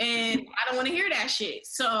playing. And I don't want to hear that shit.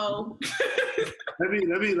 So let me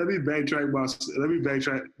backtrack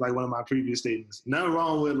like one of my previous statements. Nothing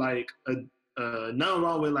wrong with like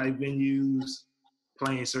venues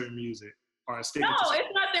playing certain music or sticking to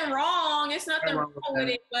it's nothing wrong. It's nothing wrong with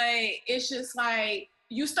it, but it's just like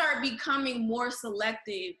you start becoming more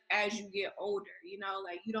selective as you get older,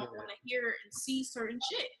 like you don't want to hear and see certain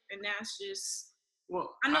shit. And that's just,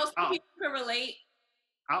 I know some people can relate.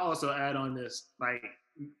 I also add on this, like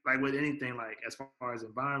with anything, like as far as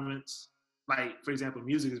environments, like for example,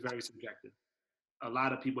 music is very subjective. A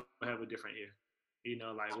lot of people have a different ear.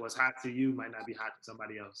 Like what's hot to you might not be hot to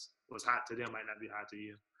somebody else. What's hot to them might not be hot to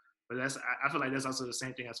you. But I feel like that's also the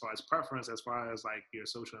same thing as far as preference, as far as like your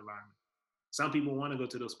social environment. Some people want to go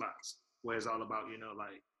to those spots where it's all about,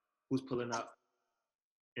 like who's pulling up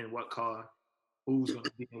in what car, who's going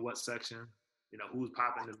to be in what section, who's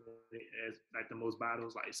popping as like the most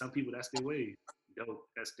bottles. Like some people, that's their way. Dope.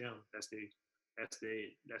 That's them. That's their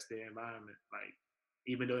environment. Like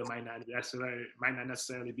even though it might not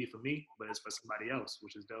necessarily be for me, but it's for somebody else,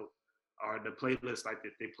 which is dope. Or the playlist like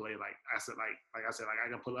that they play, like I said, I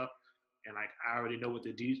can pull up and like I already know what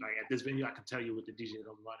the DJ, like at this venue I can tell you what the DJ is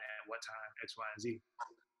gonna run at what time, X, Y, and Z.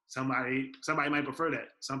 Somebody might prefer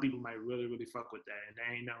that. Some people might really, really fuck with that, and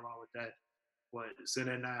there ain't nothing wrong with that. What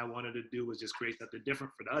Senna and I wanted to do was just create something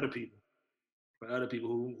different for the other people. For other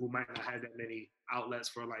people who might not have that many outlets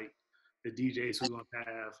for like the DJs who gonna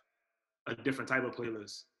have a different type of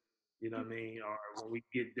playlist. You know what I mean? Or when we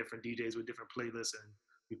get different DJs with different playlists and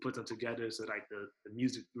we put them together so like the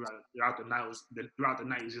music throughout the night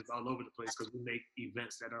is just all over the place because we make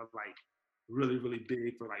events that are like really, really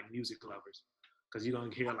big for like music lovers. Because you're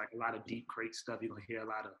gonna hear like a lot of deep crate stuff. You're gonna hear a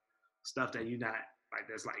lot of stuff that you're not like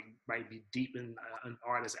that's like might be deep in an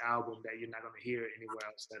artist album that you're not gonna hear anywhere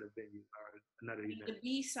else at a venue or another event. The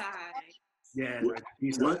B-side. Yeah, like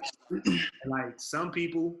B-side. And like some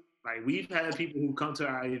people, like we've had people who come to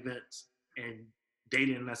our events and they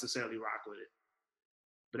didn't necessarily rock with it.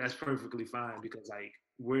 But that's perfectly fine because like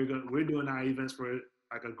we're doing our events for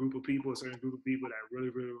like a group of people, a certain group of people that really,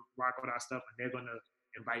 really rock with our stuff, and they're gonna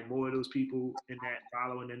invite more of those people in that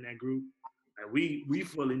following in that group. Like we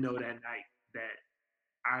fully know that night that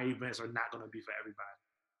our events are not gonna be for everybody.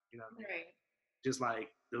 You know what I mean? Right. just like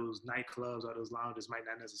those nightclubs or those lounges might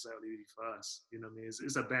not necessarily be for us. You know what I mean?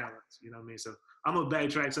 It's a balance. You know what I mean? So I'm gonna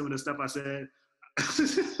backtrack some of the stuff I said.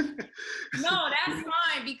 No, that's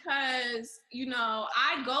fine because, you know,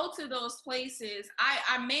 I go to those places.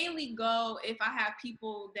 I mainly go if I have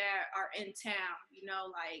people that are in town, you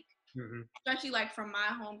know, like, especially like from my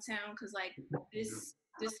hometown, because like this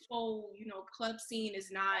whole, you know, club scene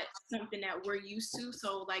is not something that we're used to.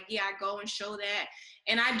 So like, yeah, I go and show that.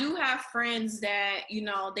 And I do have friends that, you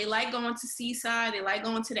know, they like going to Seaside, they like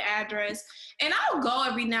going to the Address. And I'll go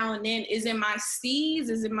every now and then. Is it my Steez?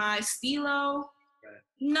 Is it my Stilo?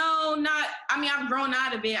 No, not, I mean, I've grown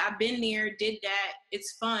out of it. I've been there, did that.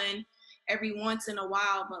 It's fun every once in a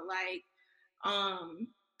while, but like, I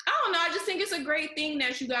don't know. I just think it's a great thing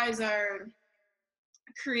that you guys are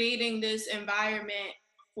creating this environment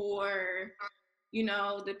for, you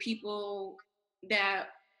know, the people that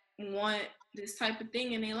want this type of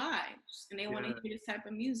thing in their lives and they want to hear this type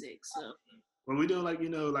of music. So well, we do, like, you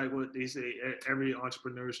know, like what they say every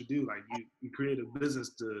entrepreneur should do. Like you create a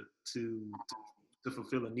business to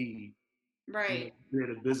fulfill a need. Right. You know,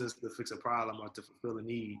 create a business to fix a problem or to fulfill a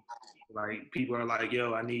need. Like people are like,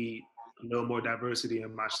 yo, I need no more diversity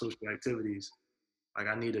in my social activities. Like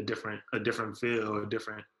I need a different feel, a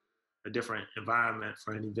different environment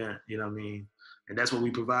for an event. You know what I mean? And that's what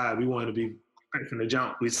we provide. We want to be right from the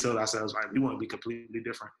jump. We sold ourselves right. We want to be completely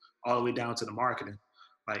different, all the way down to the marketing.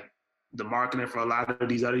 Like the marketing for a lot of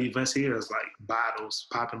these other events here is like bottles,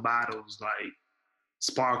 popping bottles, like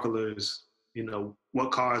sparklers. You know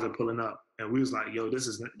what cars are pulling up, and we was like, yo, this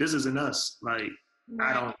isn't us. Like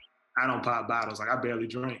right. I don't pop bottles. Like I barely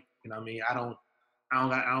drink. You know what I mean? I don't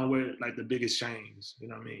wear like the biggest chains. You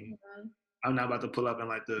know what I mean? Mm-hmm. I'm not about to pull up in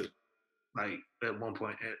like at one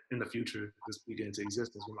point in the future, this speak into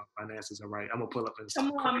existence when my finances are right. I'm gonna pull up and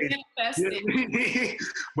come on, manifest it.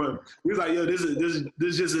 But we was like, yo,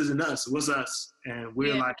 this just isn't us. What's us? And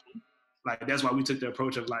we're like that's why we took the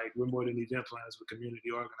approach of like we're more than event planners, we're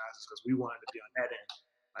community organizers, because we wanted to be on that end.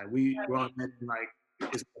 Like we're on that end,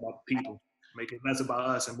 like it's about the people, make it less about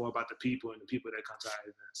us and more about the people and the people that come to our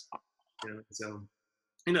events. You know, so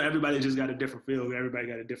you know, everybody just got a different feel. Everybody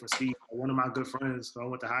got a different speed. One of my good friends who I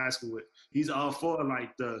went to high school with, he's all for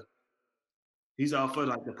like the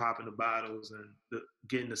popping the bottles and the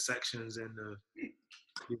getting the sections and the,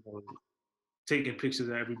 you know, taking pictures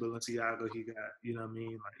of every Balenciaga he got. You know what I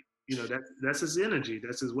mean? Like, you know, that's his energy.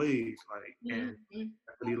 That's his wave. Like, and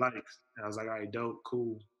that's what he likes. And I was like, all right, dope,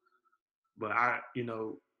 cool. But our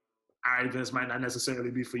events might not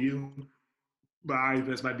necessarily be for you, but our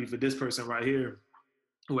events might be for this person right here,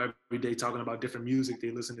 who every day talking about different music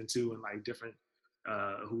they listening to and like different,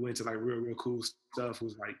 who into like real cool stuff,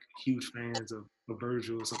 who's like huge fans of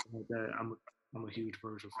Virgil or something like that. I'm a huge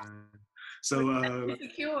Virgil fan. So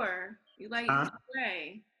Insecure. You like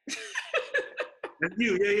Ray. That's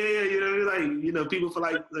you, yeah. You know, like, you know, people for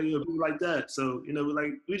like you know, people like that. So, you know,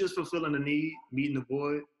 we just fulfilling the need, meeting the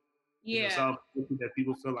void. Yeah. You know, so that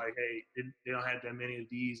people feel like, hey, they don't have that many of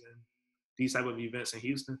these and these type of events in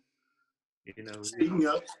Houston. You know.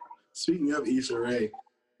 Speaking of Issa Rae,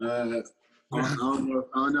 I don't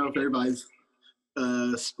know if everybody's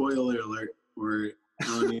spoiler alert, or I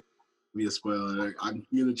don't need to be a spoiler alert. I'm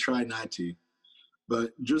gonna try not to,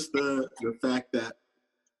 but just the fact that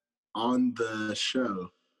on the show,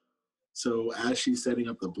 so as she's setting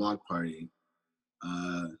up the block party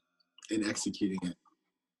and executing it,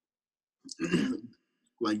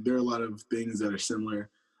 like there are a lot of things that are similar,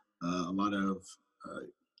 a lot of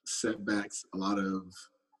setbacks, a lot of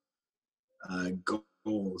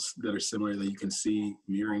goals that are similar that you can see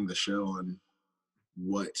mirroring the show on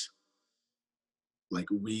what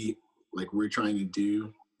we're trying to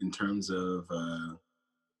do in terms of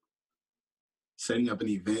setting up an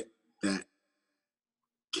event that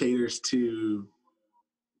caters to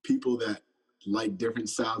people that like different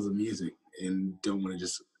styles of music and don't want to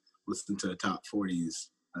just listen to the top 40s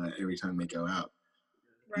every time they go out.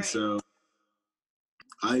 Right. And so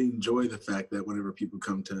I enjoy the fact that whenever people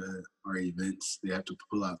come to our events, they have to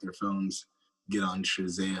pull out their phones, get on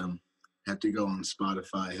Shazam, have to go on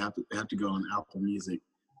Spotify, have to go on Apple Music,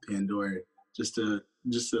 Pandora, just to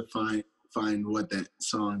find what that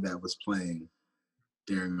song that was playing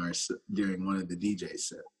during one of the DJ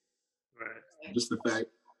sets. Right. Just the fact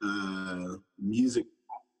music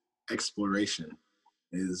exploration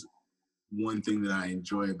is one thing that I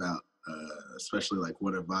enjoy about, especially like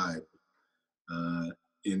What a Vibe,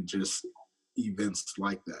 in just events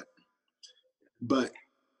like that. But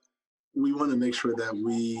we want to make sure that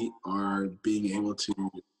we are being able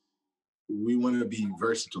to, we want to be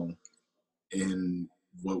versatile in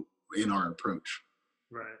our approach.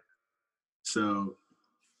 Right. So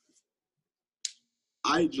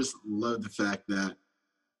I just love the fact that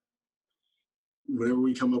whenever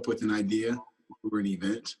we come up with an idea for an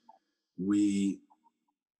event, we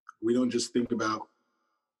don't just think about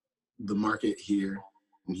the market here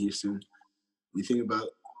in Houston. We think about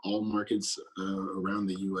all markets around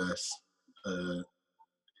the U.S.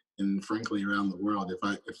 And frankly around the world.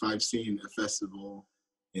 If I've seen a festival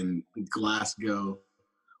in Glasgow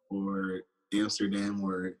or Amsterdam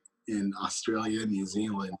or in Australia, New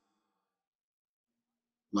Zealand,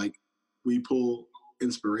 like we pull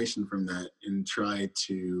inspiration from that and try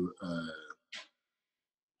to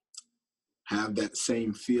have that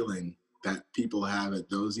same feeling that people have at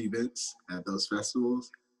those events, at those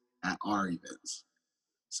festivals, at our events.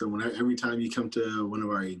 So every time you come to one of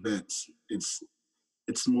our events,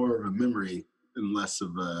 it's more of a memory and less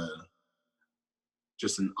of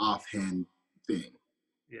just an offhand thing.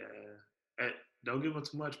 Yeah. Hey, don't give them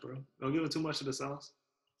too much, bro. Don't give them too much of the sauce.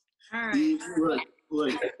 All right.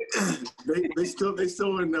 Look, they still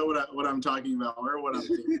want to know what I'm talking about or what I'm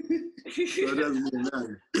thinking. So it doesn't even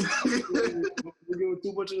matter. Don't give him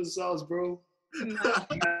too much of the sauce, bro.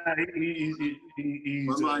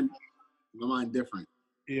 My mind different.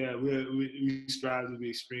 Yeah, we strive to be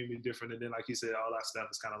extremely different, and then like you said, all our stuff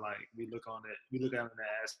is kind of like we look at it in that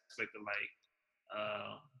aspect of like,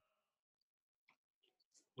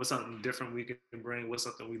 what's something different we can bring? What's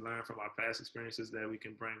something we learn from our past experiences that we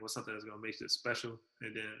can bring? What's something that's gonna make it special?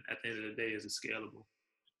 And then at the end of the day, is it scalable?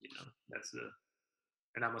 You know,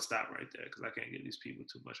 and I'm gonna stop right there because I can't give these people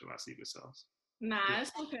too much of our secret sauce. Nah,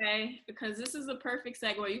 it's okay, because this is a perfect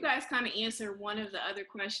segue. You guys kind of answered one of the other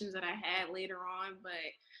questions that I had later on,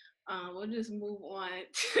 but we'll just move on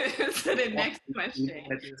to the next question.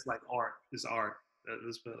 It's like art. It's art.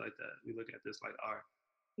 Let's put it like that. We look at this like art.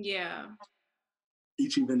 Yeah.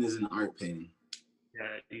 Each event is an art painting.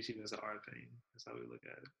 Yeah, each event is an art painting. That's how we look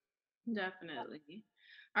at it. Definitely.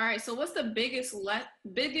 All right, so what's the biggest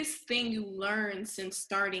thing you learned since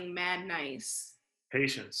starting Mad Nice?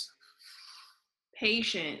 Patience.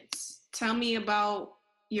 Tell me about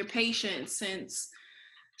your patience since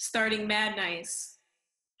starting Mad Nice.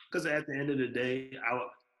 Because at the end of the day,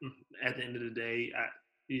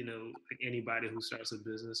 you know, like anybody who starts a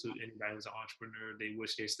business, anybody who's an entrepreneur, they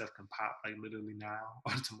wish their stuff can pop like literally now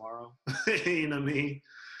or tomorrow. You know what I mean?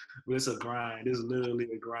 But it's a grind. It's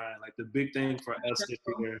literally a grind. Like the big thing for us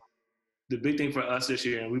this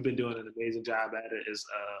year, and we've been doing an amazing job at it, is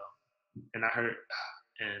and I heard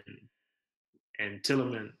and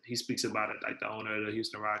Tillerman, he speaks about it, like the owner of the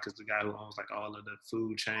Houston Rockets, the guy who owns like all of the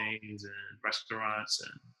food chains and restaurants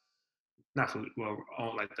and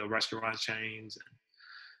own like the restaurant chains.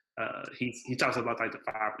 And he talks about like the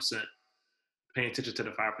 5%, paying attention to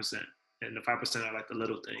the 5%. And the 5% are like the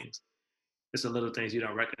little things. It's the little things you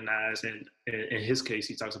don't recognize. And in his case,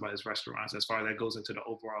 he talks about his restaurants as far as that goes into the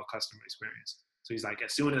overall customer experience. So he's like,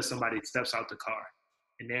 as soon as somebody steps out the car,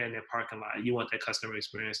 and they're in their parking lot, you want that customer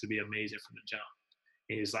experience to be amazing from the jump.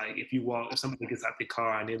 And it's like, if somebody gets out the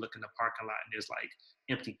car and they look in the parking lot and there's like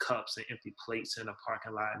empty cups and empty plates in the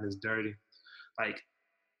parking lot and it's dirty, like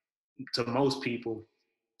to most people,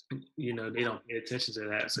 you know, they don't pay attention to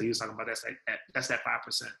that. So he was talking about that's that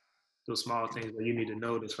 5%, those small things that you need to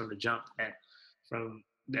notice from the jump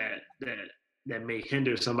that may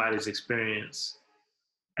hinder somebody's experience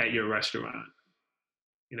at your restaurant.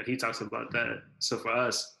 You know, he talks about that. So for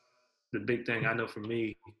us, the big thing I know for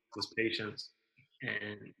me was patience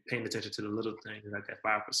and paying attention to the little things, like that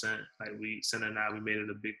 5%. Like Senna and I, we made it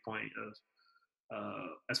a big point of,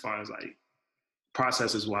 as far as like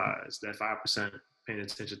processes wise, that 5%, paying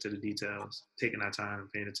attention to the details, taking our time,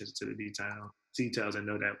 paying attention to the details, and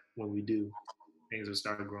know that when we do, things will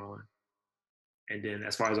start growing. And then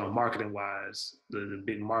as far as on marketing wise, the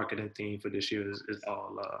big marketing theme for this year is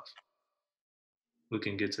all love. We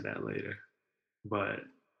can get to that later, but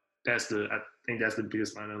I think that's the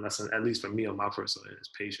biggest learning lesson, at least for me on my personal end, is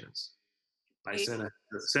patience. Like Senna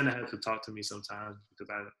has to talk to me sometimes because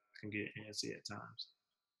I can get antsy at times.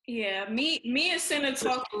 Yeah, me and Senna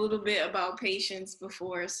talked a little bit about patience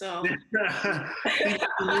before, so.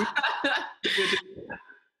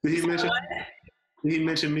 Did he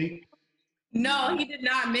mention me? No, he did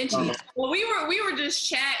not mention you. Well, we were just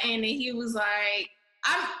chatting, and he was like,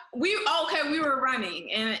 we were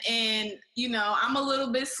running, and you know, I'm a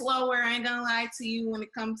little bit slower. I ain't gonna lie to you when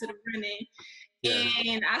it comes to the running. Yeah.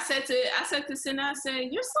 And I said to Senna, I said,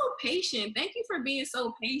 "You're so patient. Thank you for being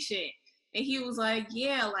so patient." And he was like,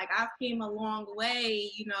 "Yeah, like I've came a long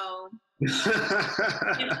way, you know,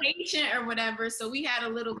 patient or whatever." So we had a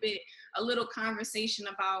little conversation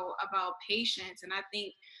about patience, and I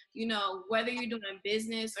think you know, whether you're doing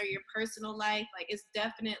business or your personal life, like it's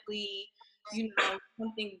definitely, you know,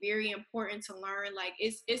 something very important to learn. Like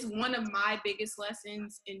it's one of my biggest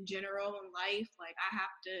lessons in general in life. Like I have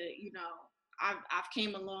to, you know, I've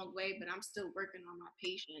came a long way, but I'm still working on my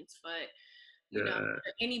patience. But you know,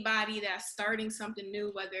 for anybody that's starting something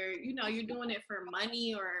new, whether, you know, you're doing it for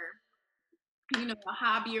money or, you know, a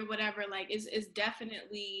hobby or whatever, like it's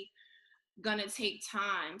definitely gonna take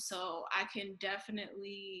time. So I can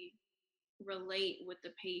definitely relate with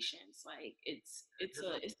the patience. Like it's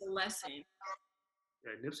a lesson.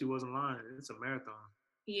 Yeah, Nipsey wasn't lying. It's a marathon.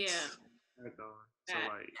 Yeah. Marathon. So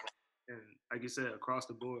like, and like you said, across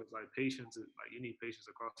the board, like patience is like you need patience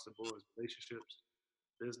across the board. Relationships,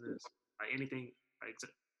 business, like anything. Like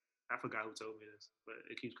I forgot who told me this, but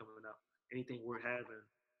it keeps coming up. Anything we're having,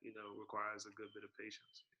 you know, requires a good bit of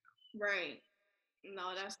patience. Right.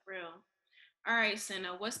 No, that's real. All right,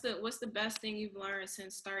 Senna, what's the best thing you've learned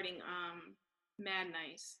since starting Mad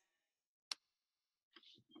Nice?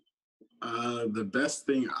 The best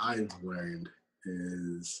thing I've learned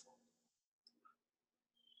is,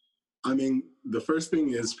 I mean, the first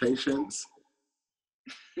thing is patience.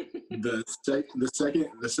 The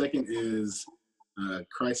second is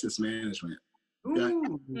crisis management.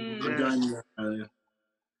 I've gotten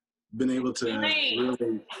been able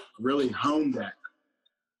to really hone that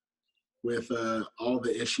with all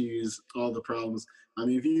the issues, all the problems. I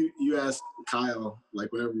mean, if you ask Kyle,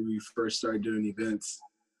 like whenever we first started doing events,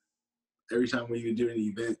 every time we would do an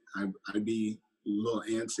event, I'd be a little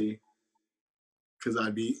antsy because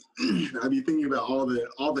I'd be thinking about all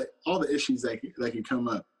the issues that could come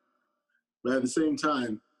up. But at the same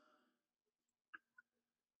time,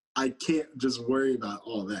 I can't just worry about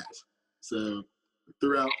all that. So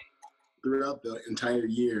throughout the entire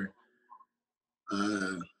year,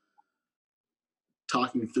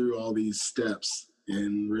 talking through all these steps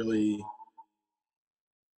and really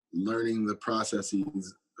learning the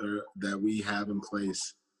processes that we have in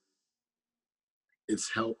place, it's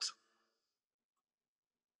helped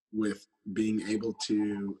with being able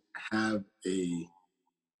to have a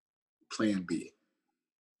plan B.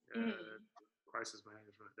 Crisis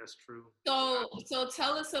management, that's true. So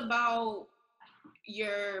tell us about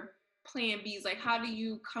your plan Bs. Like, how do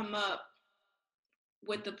you come up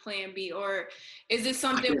with the plan B, or is it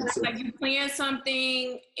something like you plan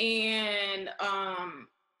something and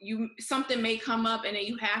something may come up and then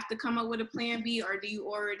you have to come up with a plan B, or do you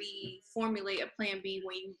already formulate a plan B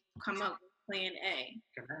when you come up with plan A?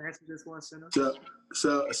 Can I answer this one, Senna?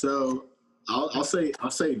 So I'll say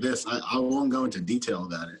this. I won't go into detail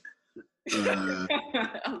about it.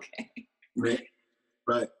 Okay.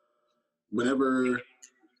 But whenever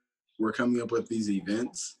we're coming up with these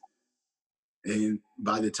events, and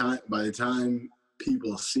by the time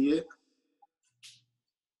people see it,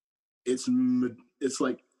 it's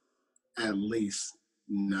like at least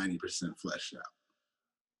 90% fleshed out.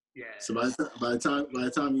 Yeah. So by the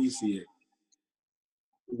time you see it,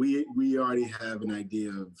 we already have an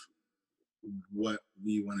idea of what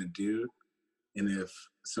we want to do, and if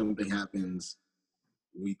something happens,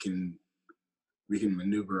 we can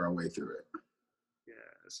maneuver our way through it.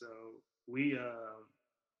 Yeah. So we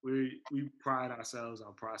pride ourselves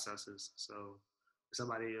on processes. So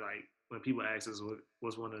somebody, like, when people ask us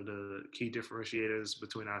what's one of the key differentiators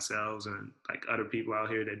between ourselves and like other people out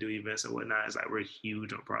here that do events and whatnot, is like we're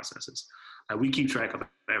huge on processes. Like we keep track of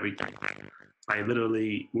everything. Like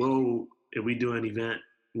literally, if we do an event,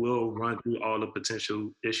 we'll run through all the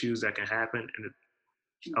potential issues that can happen. And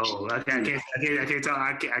I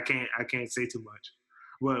can't say too much.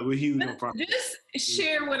 But we're huge on processes. Just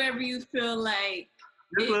share whatever you feel like.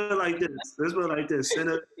 Let's put it like this.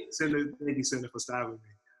 Senna, thank you, Senna, for stopping me.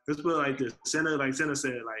 Let's put it like this. Senna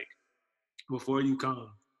said, like, before you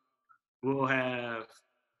come, we'll have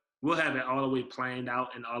it all the way planned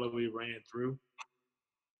out and all the way ran through,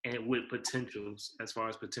 and with potentials, as far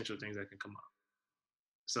as potential things that can come up.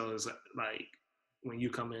 So it's like when you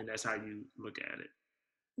come in, that's how you look at it.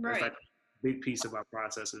 Right. It's like a big piece of our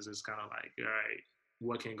processes is kind of like, all right,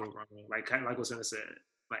 what can go wrong? Like what Senna said,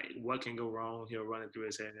 like what can go wrong? He'll run it through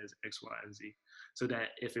his head as X, Y, and Z, so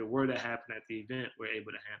that if it were to happen at the event, we're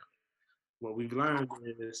able to handle it. What we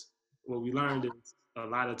learned is a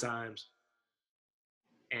lot of times,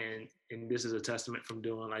 and this is a testament from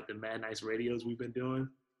doing like the Mad Nice radios we've been doing.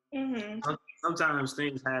 Mm-hmm. Sometimes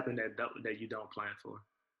things happen that you don't plan for.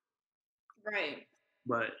 Right.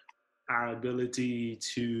 But our ability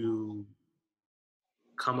to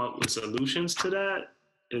come up with solutions to that,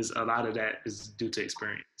 is a lot of that is due to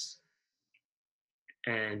experience.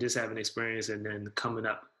 And just having experience and then coming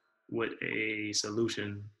up with a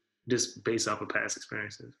solution just based off of past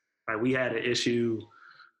experiences. Like we had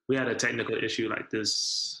a technical issue like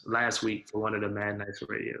this last week for one of the Mad Nights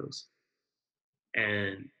radios,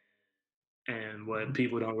 and what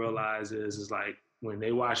people don't realize is like when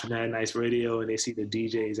they watch Mad Nights radio and they see the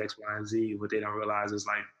DJs X, Y, and Z, what they don't realize is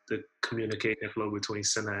like the communication flow between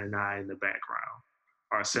Senna and I in the background,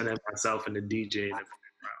 or Senna and myself and the DJ in the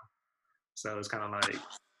background. So it's kind of like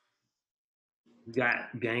you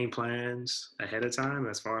got game plans ahead of time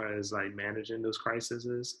as far as like managing those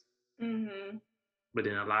crises. Mm-hmm. But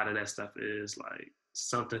then a lot of that stuff is like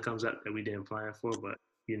something comes up that we didn't plan for. But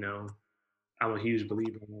you know, I'm a huge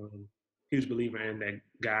believer in that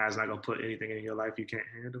God's not gonna put anything in your life you can't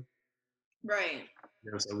handle. Right.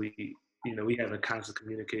 You know, so we have a constant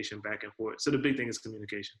communication back and forth. So the big thing is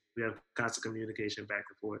communication. We have constant communication back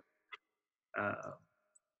and forth,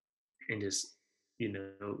 and just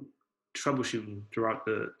troubleshooting throughout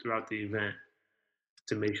the event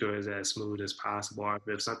to make sure it's as smooth as possible. Or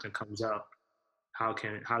if something comes up, how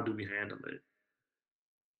do we handle it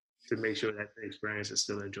to make sure that the experience is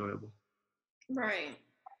still enjoyable? Right.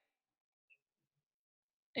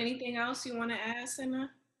 Anything else you want to add, Senna?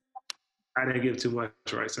 I didn't give too much,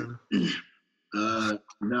 right, Senna?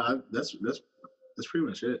 No, that's pretty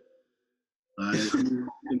much it.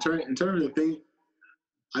 In terms of the thing,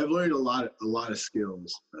 I've learned a lot of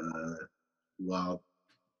skills while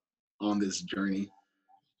on this journey.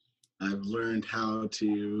 I've learned how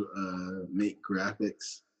to make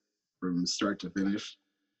graphics from start to finish,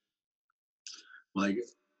 like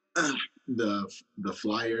the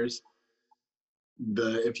flyers.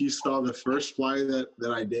 If you saw the first flyer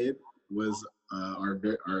that I did was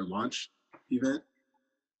our launch event,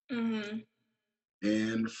 mm-hmm.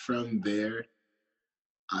 and from there,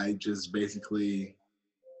 I just basically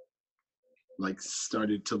like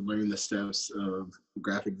started to learn the steps of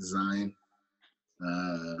graphic design,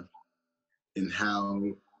 and how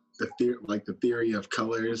the theory of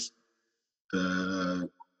colors, the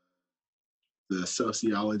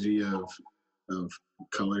sociology of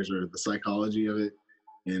colors, or the psychology of it,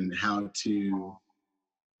 and how to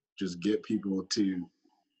just get people to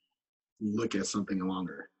look at something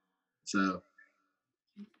longer. So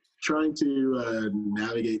trying to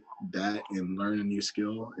navigate that and learn a new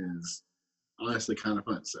skill is honestly kind of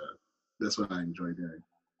fun. So that's what I enjoy doing.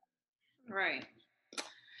 Right.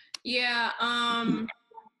 Yeah.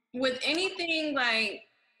 With anything, like,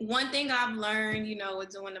 one thing I've learned, with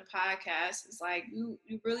doing the podcast is like you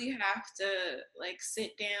really have to like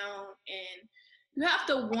sit down, and you have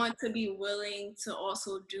to want to be willing to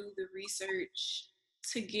also do the research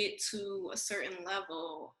to get to a certain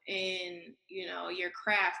level in, your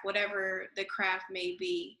craft, whatever the craft may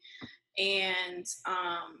be. And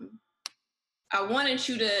I wanted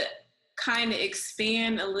you to kind of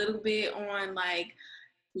expand a little bit on like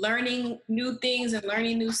learning new things and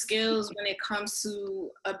learning new skills when it comes to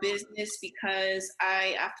a business, because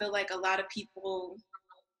I feel like a lot of people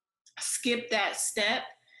skip that step,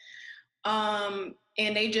 and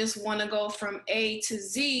they just want to go from A to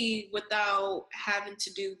Z without having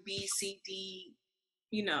to do B, C, D,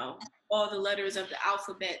 all the letters of the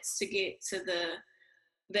alphabets to get to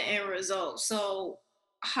the end result. So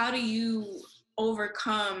how do you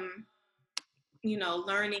overcome,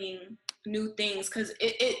 learning new things? Because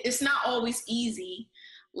it's not always easy,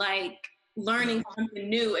 like learning something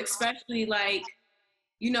new, especially like,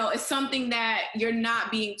 it's something that you're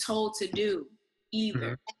not being told to do either.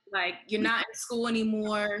 Mm-hmm. Like you're not in school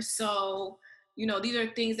anymore. So, these are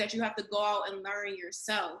things that you have to go out and learn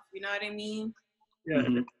yourself. You know what I mean? Yeah,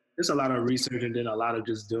 mm-hmm. There's a lot of research and then a lot of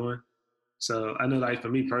just doing. So I know, like for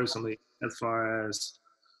me personally, as far as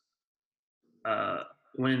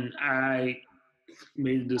when I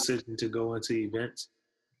made the decision to go into events,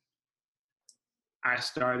 I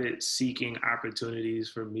started seeking opportunities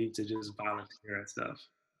for me to just volunteer and stuff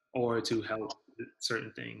or to help with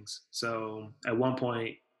certain things. So at one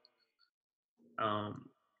point,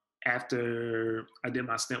 after I did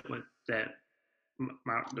my stint with that,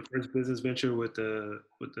 the first business venture with the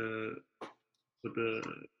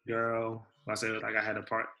girl, I said like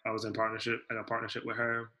I was in partnership, like a partnership with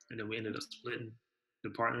her, and then we ended up splitting the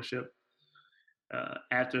partnership.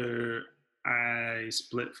 After I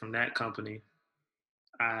split from that company,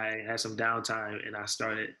 I had some downtime and I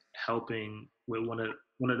started helping with one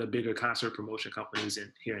of the bigger concert promotion companies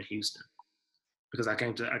here in Houston, because I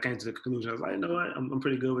came to the conclusion, I was like, you know what, I'm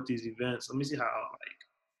pretty good with these events. Let me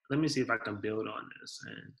see if I can build on this.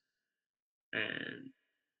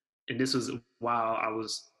 And this was while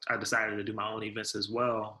I decided to do my own events as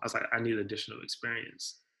well. I was like, I need additional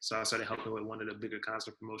experience. So I started helping with one of the bigger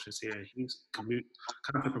concert promotions here in Houston,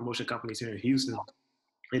 concert promotion companies here in Houston.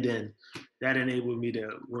 And then that enabled me to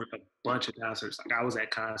work a bunch of concerts. Like I was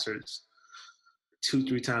at concerts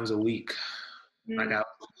 2-3 times a week. Like I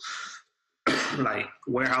like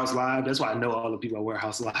Warehouse Live. That's why I know all the people at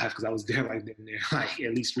Warehouse Live, because I was there like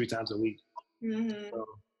at least 3 times a week. So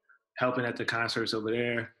helping at the concerts over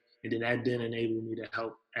there, and then that then enabled me to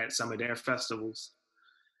help at some of their festivals.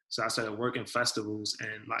 So I started working festivals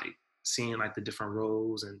and like seeing like the different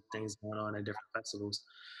roles and things going on at different festivals.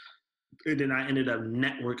 And then I ended up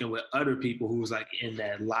networking with other people who was like in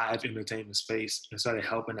that live entertainment space and started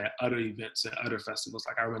helping at other events and other festivals.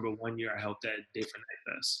 Like I remember one year I helped at Day for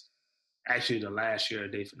Night Fest. Actually, the last year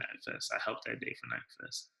at Day for Night Fest, I helped at Day for Night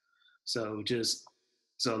Fest.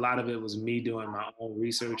 So a lot of it was me doing my own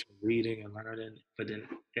research and reading and learning, but then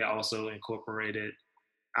I also incorporated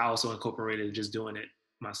just doing it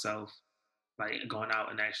myself, like going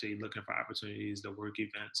out and actually looking for opportunities to work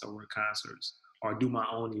events or work concerts or do my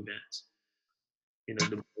own events, to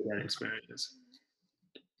build that experience.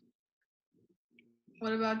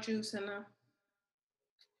 What about you, Senna?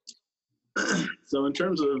 So in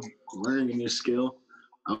terms of learning a new skill,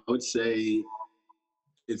 I would say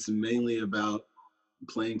it's mainly about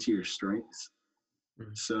playing to your strengths.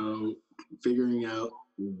 So figuring out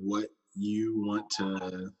what you want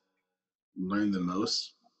to learn the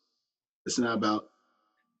most. It's not about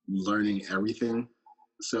learning everything.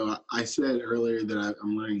 So I said earlier that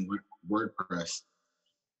I'm learning WordPress,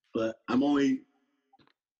 but I'm only,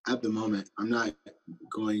 at the moment, I'm not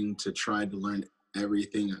going to try to learn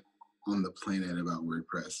everything on the planet about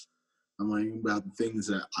WordPress. I'm learning about the things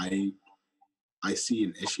that I see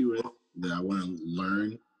an issue with, that I want to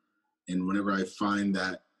learn. And whenever I find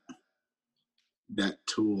that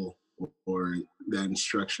tool or that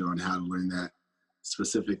instruction on how to learn that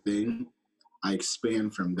specific thing, I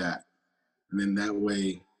expand from that. And then that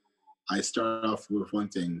way I start off with one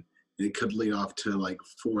thing and it could lead off to like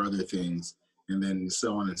 4 other things and then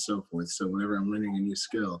so on and so forth. So whenever I'm learning a new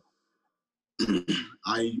skill,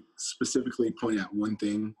 I specifically point at one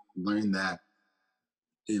thing, learn that.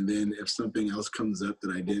 And then if something else comes up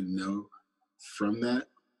that I didn't know from that,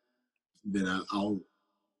 then I'll,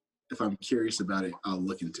 if I'm curious about it, I'll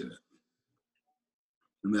look into it.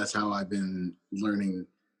 And that's how I've been learning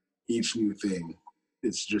each new thing.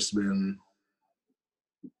 It's just been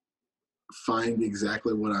find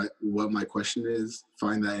exactly what my question is,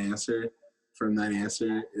 find that answer. From that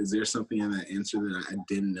answer, is there something in that answer that I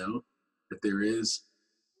didn't know? If there is,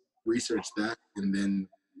 research that and then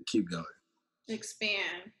keep going.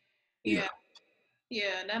 Expand. Yeah,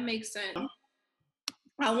 that makes sense.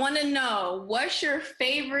 I want to know, what's your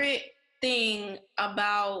favorite thing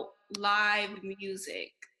about live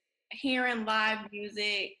music? Hearing live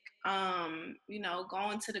music,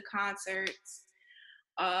 going to the concerts,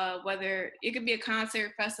 whether it could be a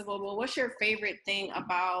concert, festival, but what's your favorite thing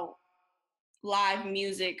about live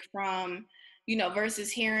music from,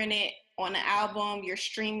 versus hearing it on an album, you're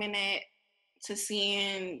streaming it, to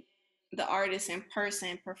seeing the artist in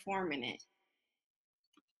person performing it?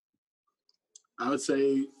 I would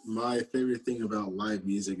say my favorite thing about live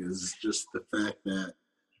music is just the fact that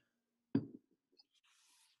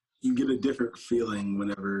you get a different feeling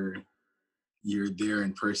whenever you're there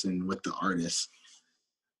in person with the artist.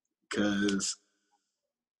 Because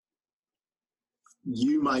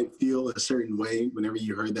you might feel a certain way whenever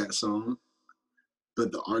you heard that song,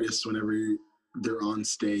 but the artist, whenever they're on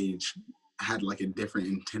stage, had like a different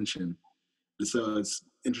intention. And so it's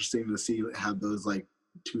interesting to see how those like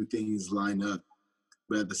 2 things line up.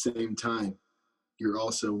 But at the same time, you're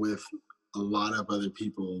also with a lot of other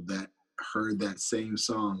people that heard that same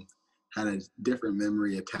song, had a different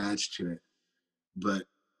memory attached to it, but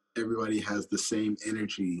everybody has the same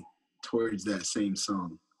energy towards that same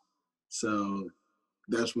song. So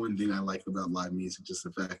that's one thing I like about live music, just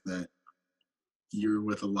the fact that you're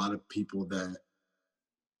with a lot of people that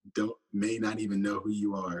may not even know who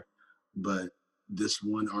you are, but this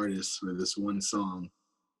one artist or this one song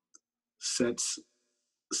sets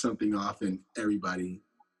something off in everybody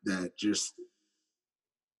that just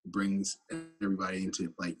brings everybody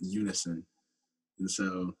into like unison. And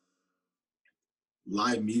so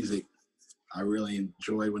live music, I really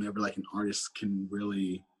enjoy whenever like an artist can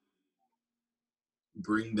really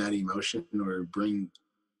bring that emotion or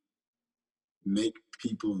make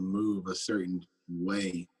people move a certain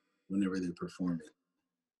way whenever they're performing.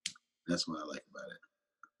 That's what I like about it.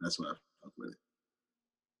 That's why I fuck with it.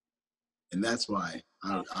 And that's why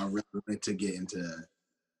I really like to get into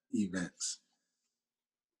events.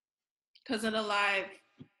 Because of the live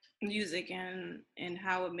music and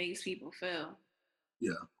how it makes people feel.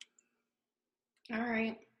 Yeah. All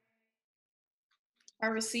right. I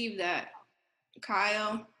received that.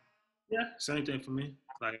 Kyle? Yeah, same thing for me.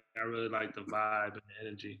 Like I really like the vibe and the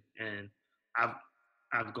energy, and I've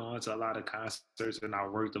I've gone to a lot of concerts and I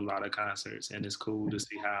worked a lot of concerts, and it's cool to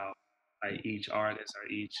see how like each artist or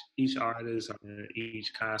each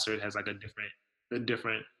concert has like a different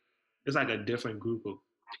it's like a different group of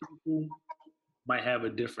people might have a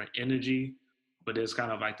different energy, but there's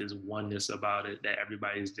kind of like this oneness about it that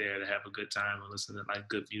everybody's there to have a good time and listen to like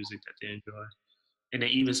good music that they enjoy. And then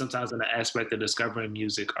even sometimes in the aspect of discovering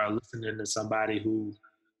music or listening to somebody who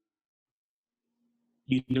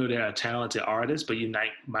you know they're a talented artist, but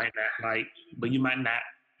might not like, but you might not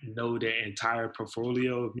know their entire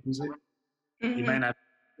portfolio of music. You might Mm-hmm. not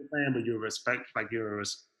be a fan, but you're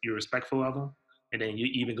respectful of them. And then you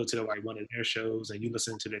even go to like one of their shows and you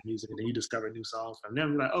listen to their music, and then you discover new songs from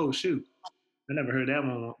them. You're like, oh shoot, I never heard that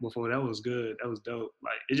one before. That was good. That was dope.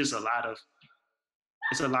 Like it's a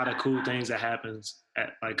lot of cool things that happens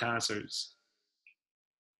at like concerts.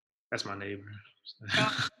 That's my neighbor.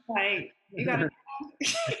 Like you gotta.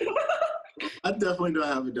 I definitely don't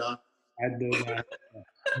have a dog. I do.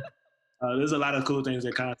 There's a lot of cool things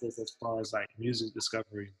at concerts as far as like music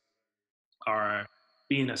discovery or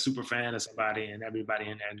being a super fan of somebody and everybody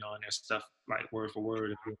in there knowing their stuff like word for word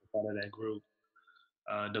and being a part of that group.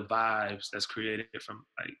 The vibes that's created from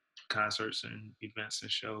like concerts and events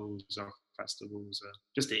and shows or festivals,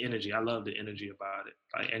 just the energy. I love the energy about it.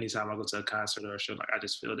 Like anytime I go to a concert or a show, like I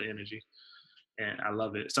just feel the energy and I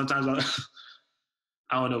love it. Sometimes I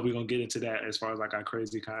don't know if we're gonna get into that as far as like our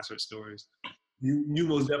crazy concert stories. You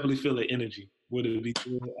most definitely feel the energy, whether it be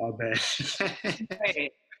good or bad.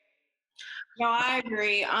 Right. No, I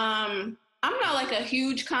agree. I'm not like a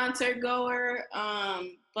huge concert goer,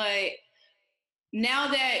 but now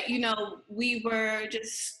that we were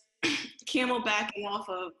just camelbacking off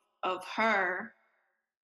of her,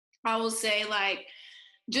 I will say like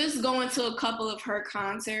just going to a couple of her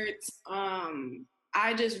concerts.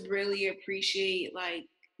 I just really appreciate like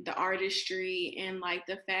the artistry and like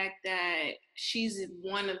the fact that she's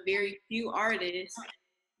one of very few artists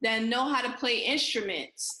that know how to play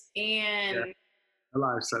instruments. Yeah, And a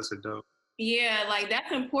lot of sets are dope. yeah, like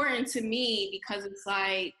that's important to me because it's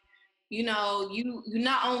like, you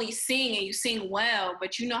not only sing and you sing well,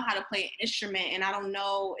 but you know how to play an instrument. And I don't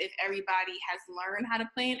know if everybody has learned how to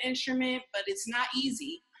play an instrument, but it's not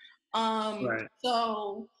easy. Right.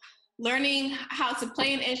 So learning how to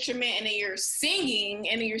play an instrument and then you're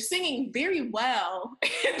singing very well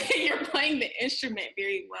and then you're playing the instrument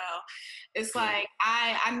very well. It's like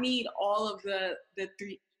I need all of the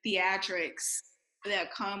theatrics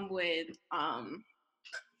that come with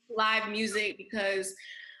live music because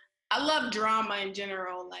I love drama in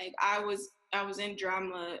general. Like I was in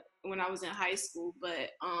drama when I was in high school,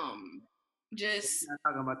 but just You're not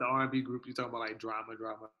talking about the R&B group. You're talking about like drama.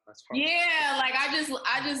 That's far. yeah, like I just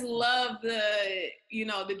love the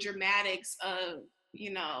dramatics of,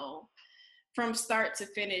 from start to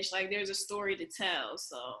finish. Like there's a story to tell.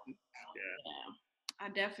 So Yeah. yeah, I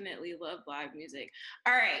definitely love live music.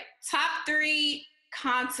 All right, top 3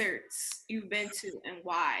 concerts you've been to and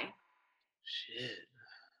why? Shit.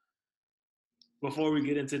 Before we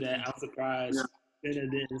get into that, I'm Yeah, surprised Senna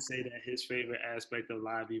didn't say that his favorite aspect of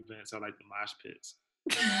live events are like the mosh pits.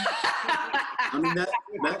 I mean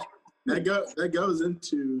that goes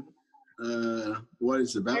into what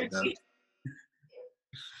it's about though.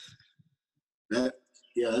 That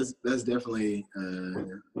yeah, that's definitely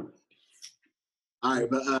all right,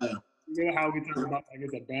 but You know how we talk about like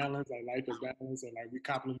it's a balance, like life is balance, and like we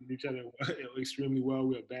complement each other extremely well.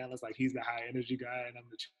 We're balanced. Like he's the high energy guy, and I'm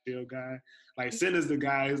the chill guy. Like Senna's the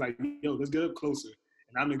guy who's like, yo, let's get up closer,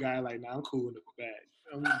 and I'm the guy like, nah, I'm cool in the back.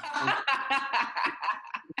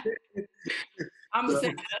 I'm so,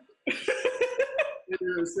 saying.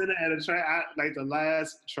 Senna at a track like the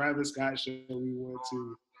last Travis Scott show we went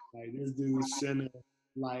to. Like this dude Senna,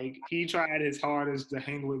 like he tried his hardest to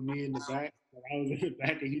hang with me in the back. Like I was in the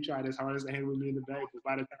back, and he tried his hardest to hang with me in the back. But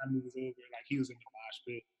by the time it was over, like he was in the mosh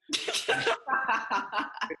pit.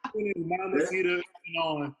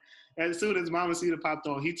 As soon as Mama Cita popped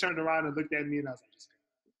on, he turned around and looked at me, and I was like, just go.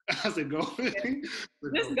 I said, go.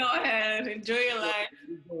 Just go ahead, enjoy your life.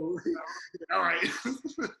 All right.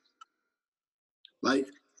 like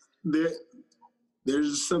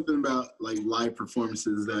there's something about like live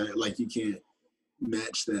performances that like you can't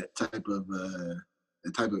match that type of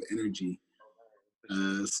energy.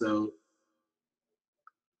 So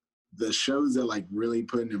the shows that like really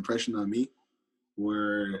put an impression on me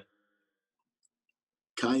were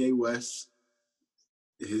Kanye West.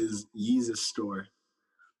 His Yeezus store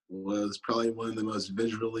was probably one of the most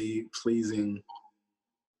visually pleasing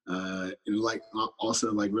And like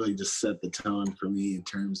also like really just set the tone for me in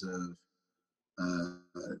terms of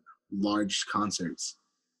large concerts.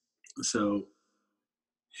 So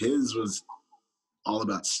his was all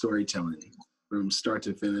about storytelling from start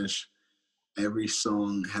to finish. Every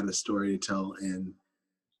song had a story to tell, and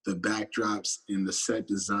the backdrops and the set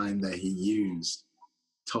design that he used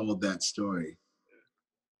told that story.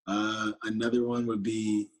 Another one would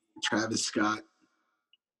be Travis Scott,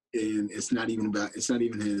 and it's not even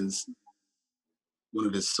his one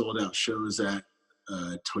of his sold out shows at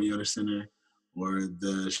Toyota Center, or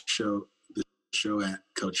the show at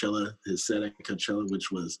Coachella, his set at Coachella,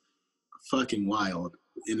 which was fucking wild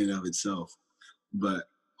in and of itself. But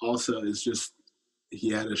also, it's just he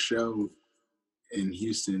had a show in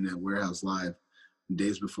Houston at Warehouse Live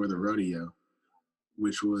days before the rodeo,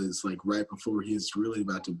 which was like right before he was really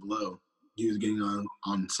about to blow. He was getting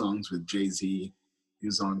on songs with Jay-Z. He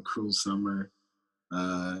was on Cruel Summer.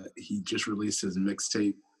 He just released his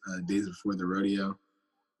mixtape days before the rodeo.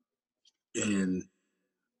 And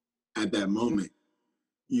at that moment,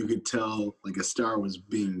 you could tell like a star was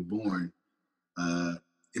being born.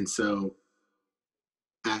 And so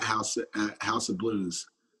at House of Blues,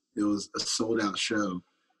 it was a sold out show,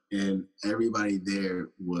 and everybody there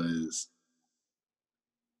was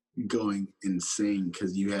going insane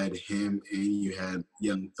because you had him and you had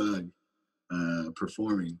Young Thug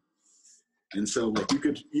performing, and so like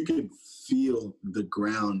you could feel the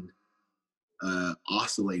ground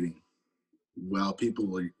oscillating while people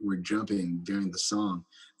were jumping during the song.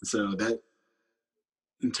 And so that,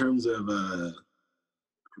 in terms of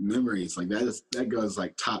memories, like that goes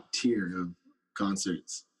like top tier of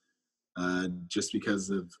concerts, just because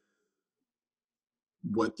of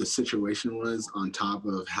what the situation was, on top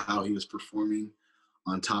of how he was performing,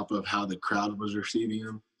 on top of how the crowd was receiving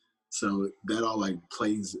him. So that all like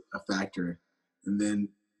plays a factor. And then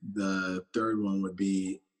the third one would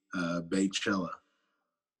be Baychella.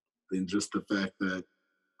 And just the fact that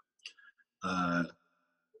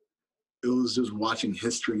it was just watching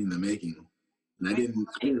history in the making. And I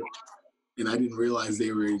didn't realize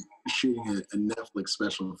they were shooting a Netflix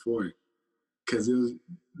special for it, because it was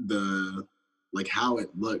like how it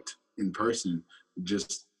looked in person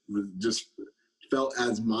just felt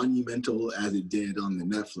as monumental as it did on the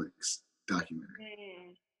Netflix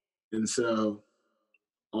documentary. And so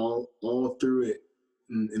all through it,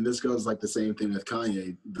 and this goes like the same thing with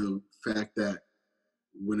Kanye, the fact that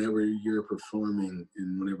whenever you're performing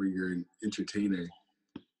and whenever you're an entertainer,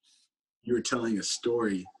 you're telling a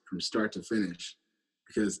story from start to finish.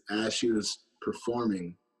 Because as she was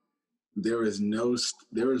performing, there was no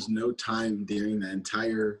time during the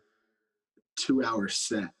entire 2-hour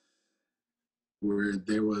set where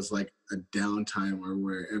there was like a downtime or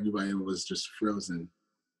where everybody was just frozen.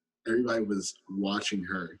 Everybody was watching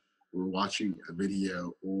her or watching a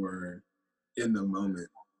video or in the moment.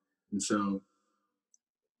 And so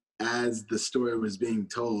as the story was being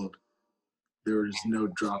told, there was no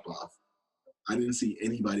drop off. I didn't see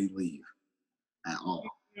anybody leave at all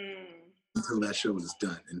until that show was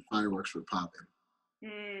done and fireworks were popping.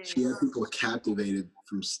 She had people captivated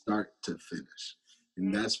from start to finish.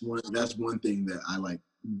 And that's one thing that I like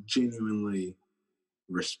genuinely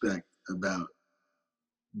respect about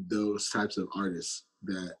those types of artists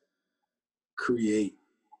that create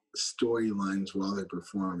storylines while they're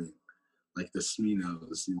performing, like the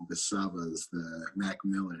Sminos, the Sabas, the Mac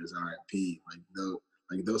Millers, R.I.P.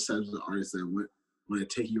 Like those types of artists that want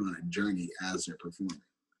to take you on a journey as they're performing.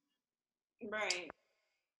 Right.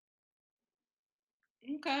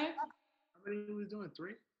 Okay. How many was doing?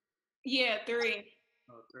 3? Yeah, 3.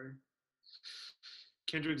 Oh, 3.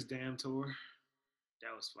 Kendrick's Damn Tour.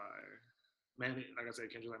 That was fire. Man, like I said,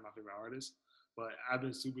 Kendrick's like my favorite artist. But I've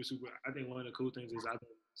been super. I think one of the cool things is I've been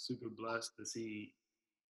super blessed to see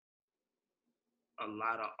a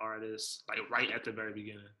lot of artists like right at the very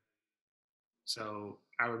beginning. So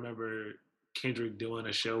I remember Kendrick doing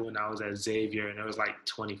a show when I was at Xavier, and there was like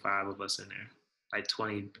 25 of us in there, like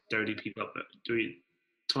 20, 30 people up,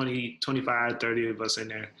 20, 25, 30 of us in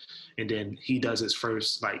there. And then he does his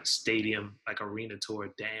first like stadium, like arena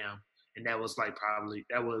tour, Damn. And that was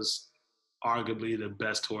arguably the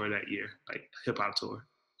best tour that year, like hip hop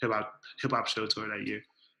show tour that year.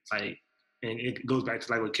 Like, and it goes back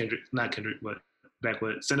to like what not Kendrick, but back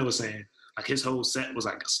what Senna was saying, like his whole set was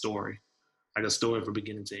like a story from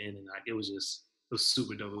beginning to end. And like, it was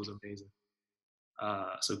super dope. It was amazing.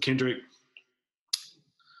 So Kendrick,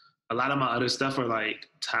 a lot of my other stuff are like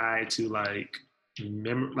tied to like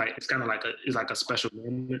like it's kind of like a special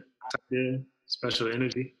moment type of special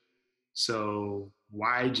energy. So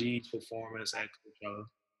YG's performance at Coachella,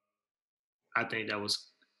 I think that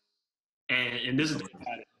was And this is the thing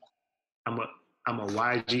about it. I'm a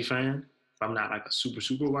YG fan. But I'm not like a super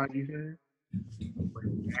YG fan. But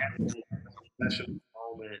that was a special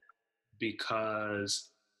moment because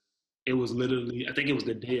it was literally, I think it was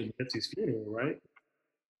the day of Nipsey's funeral, right?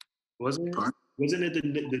 Wasn't it? Wasn't it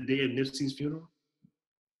the day of Nipsey's funeral?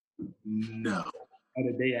 No. Or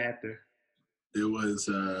the day after? It was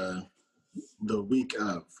the week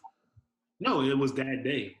of. No, it was that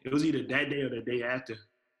day. It was either that day or the day after.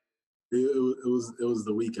 It was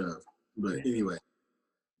the week of. But anyway.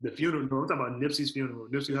 The funeral, no, I'm talking about Nipsey's funeral,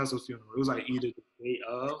 Nipsey Hussle's funeral. It was like either the day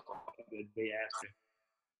of or the day after.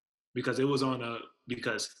 Because it was on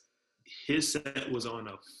because his set was on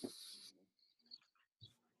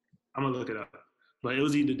I'm going to look it up. But it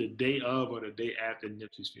was either the day of or the day after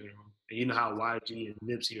Nipsey's funeral. And you know how YG and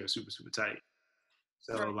Nipsey are super tight.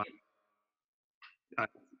 So, like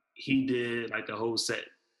he did like the whole set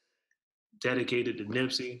dedicated to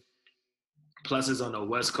Nipsey. Plus, it's on the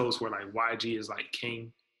West Coast where like YG is like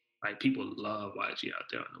king. Like people love YG out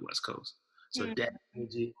there on the West Coast. So that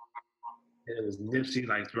energy, and it was Nipsey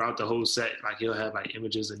like throughout the whole set. Like he'll have like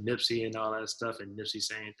images of Nipsey and all that stuff, and Nipsey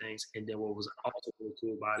saying things. And then what was also really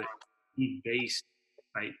cool about it, he based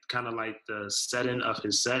like kind of like the setting of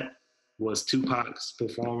his set was Tupac's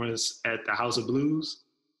performance at the House of Blues.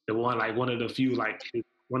 The one like one of his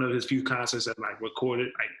few concerts that like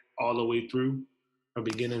recorded like all the way through, from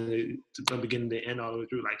beginning to end all the way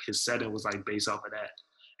through. Like his setting was like based off of that.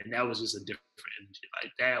 And that was just a different energy.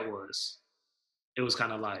 Like it was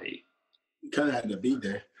kind of like. You kind of had to be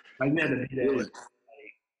there. Like, you had to be there.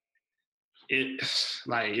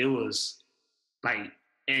 It was like,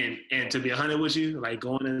 and to be 100 with you, like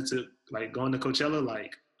going to Coachella,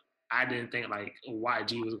 like I didn't think like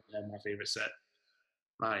YG was gonna have my favorite set.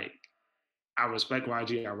 Like I respect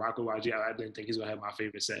YG, I rock with YG. I didn't think he's gonna have my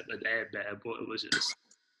favorite set, but that Bad Boy, it was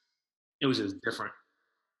just different.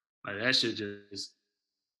 Like that shit just.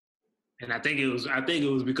 And I think it was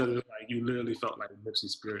because it was like you literally felt like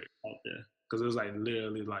Nipsey's spirit out there, because it was like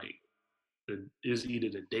literally like it was either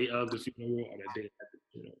the day of the funeral or the day after the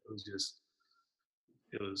funeral. It was just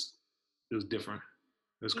it was different.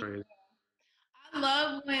 It was crazy. I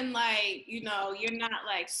love when like you're not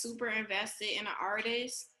like super invested in an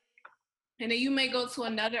artist, and then you may go to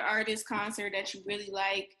another artist concert that you really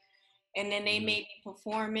like, and then they may be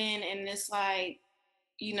performing, and it's like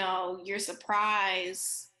you're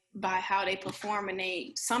surprised by how they perform, and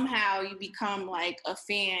somehow you become like a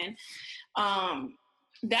fan.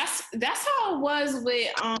 That's how it was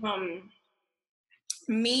with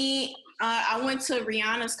me. I went to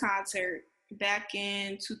Rihanna's concert back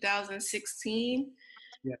in 2016,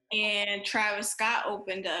 and Travis Scott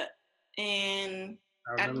opened up, and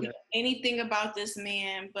I don't know anything about this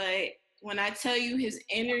man, but when I tell you his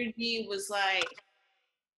energy was like,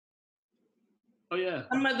 oh yeah,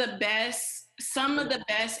 some of the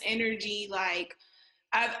best energy like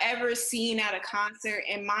I've ever seen at a concert.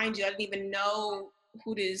 And mind you, I didn't even know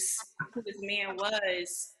who this man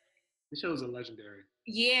was. The shows are legendary.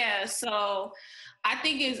 Yeah, so I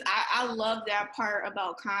think I love that part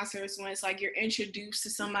about concerts, when it's like you're introduced to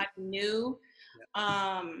somebody new.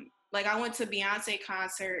 Like I went to Beyonce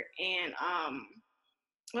concert, and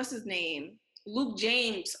what's his name? Luke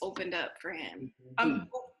James opened up for him.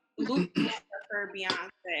 Luke for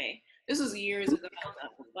Beyonce. This was years ago,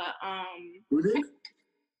 but who did?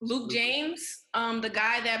 Luke James, the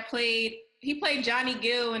guy that played Johnny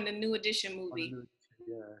Gill in the New Edition movie.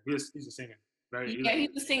 Yeah, he's a singer. Right? Yeah,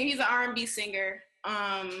 he's a singer. He's an R&B singer.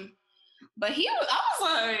 But I was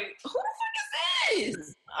like, who the fuck is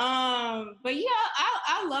this? But yeah,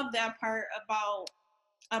 I love that part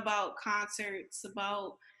about concerts,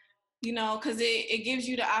 about because it gives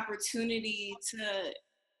you the opportunity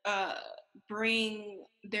to bring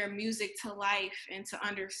their music to life and to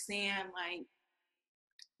understand like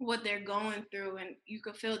what they're going through, and you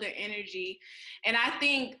could feel their energy. And I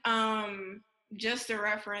think just to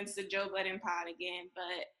reference the Joe Budden pod again,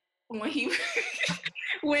 but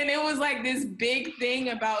when it was like this big thing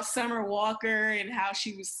about Summer Walker and how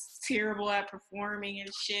she was terrible at performing and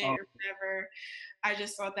shit or whatever, I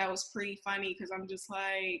just thought that was pretty funny, because I'm just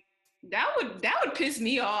like, that would piss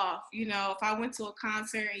me off, if I went to a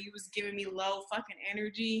concert and you was giving me low fucking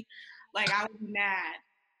energy, like I would be mad,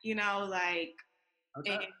 like.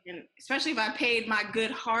 Okay. And especially if I paid my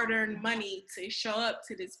good hard-earned money to show up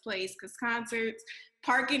to this place, because concerts,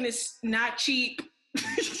 parking is not cheap.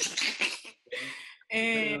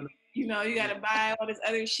 And, you got to buy all this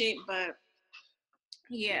other shit. But,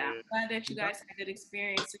 yeah, I'm glad that you guys had good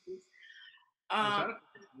experiences. All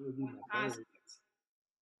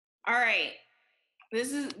right.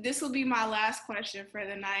 This will be my last question for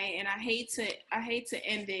the night, and I hate to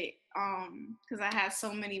end it because I have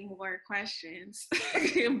so many more questions.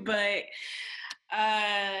 But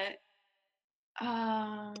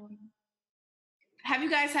have you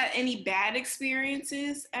guys had any bad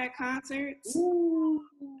experiences at concerts? Ooh.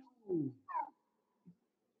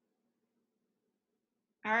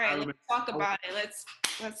 All right, let's talk about it.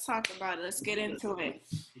 Let's talk about it. Let's get into it.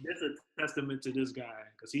 That's a testament to this guy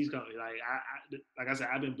because he's gonna like I said,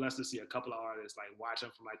 I've been blessed to see a couple of artists like watch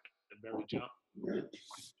him from like the very jump.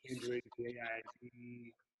 Kendrick,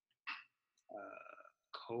 J.I.D.,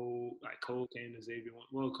 Cole, like Cole came to Xavier.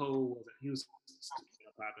 Well, Cole wasn't. He was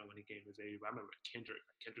popping when he came to Xavier. But I remember Kendrick.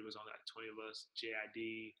 Kendrick was on like 20 of Us.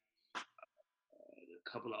 J.I.D. A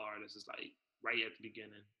couple of artists is like right at the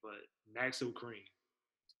beginning. But Maxo Cream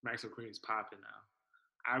is popping now.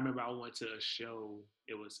 I remember I went to a show.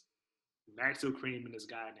 It was Maxo Cream and this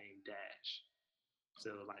guy named Dash.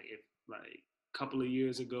 So like if like a couple of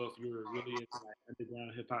years ago, if you were really into like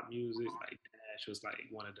underground hip hop music, like Dash was like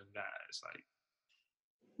one of them guys. Like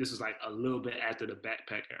this was like a little bit after the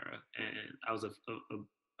Backpack era, and I was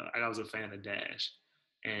a fan of Dash,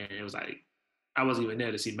 and it was like I wasn't even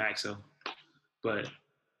there to see Maxo, but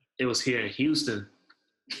it was here in Houston,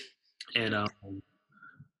 and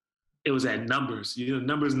it was at Numbers. You know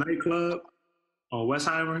Numbers nightclub on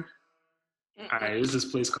Westheimer. All right, it's this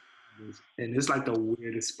place called Numbers, and it's like the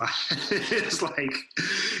weirdest spot. it's like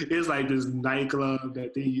this nightclub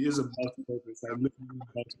that is a multi-purpose, like literally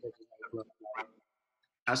multi-purpose nightclub.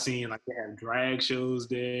 I seen like they have drag shows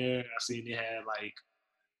there. I seen they have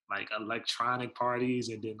like electronic parties,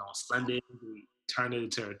 and then on Sundays we turn it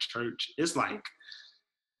into a church. It's a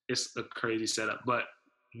crazy setup. But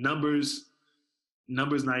Numbers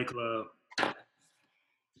nightclub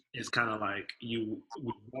is kind of like we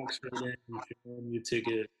walk straight in, you show them your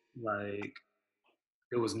ticket. Like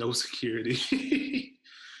there was no security.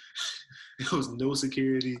 There was no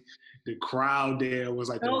security. The crowd there was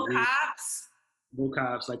like no cops. No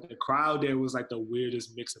cops. Like the crowd there was like the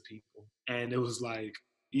weirdest mix of people, and it was like,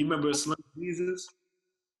 you remember Slim Jesus?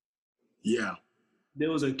 Yeah.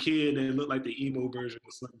 There was a kid that looked like the emo version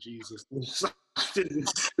of Slim Jesus. This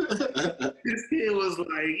kid was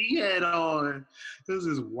like, he had on. There was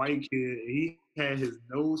this white kid. He had his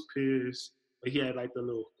nose pierced, but he had like the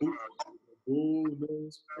little bull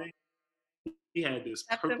nose thing. He had this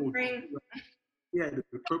purple. He had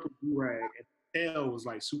the purple do-rag, and the tail was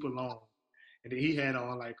like super long. And then he had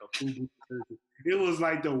on like a FUBU jersey. It was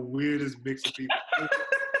like the weirdest mix of people.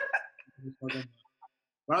 But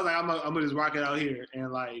I was like, I'm gonna just rock it out here.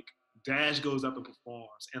 And like Dash goes up and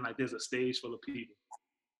performs, and like there's a stage full of people.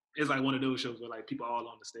 It's like one of those shows where like people all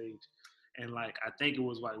on the stage. And like I think it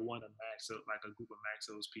was like one of Maxo, like a group of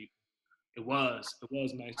Maxo's people. It was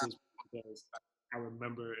Maxo's because I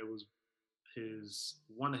remember it was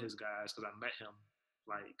one of his guys because I met him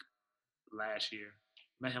like last year.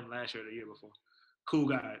 Met him last year or the year before. Cool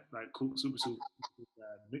guy, like cool, super cool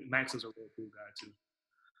guy. Max is a real cool guy too.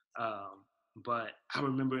 But I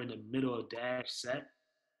remember in the middle of Dash set,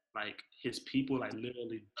 like his people like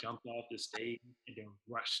literally jumped off the stage and then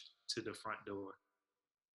rushed to the front door.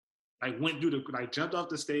 Like jumped off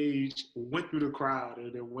the stage, went through the crowd,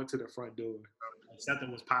 and then went to the front door. Like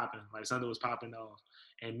something was popping off.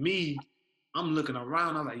 And me, I'm looking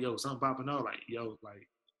around. I'm like, yo, something popping off. Like, yo, like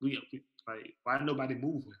we like, why nobody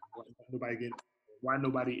moving? Why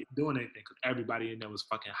nobody doing anything? Because everybody in there was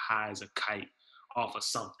fucking high as a kite off of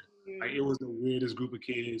something. Like it was the weirdest group of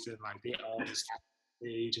kids, and like they all just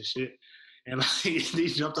stage and shit. And like they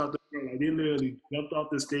jumped off they literally jumped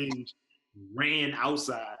off the stage, ran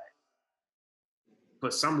outside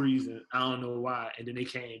for some reason, I don't know why. And then they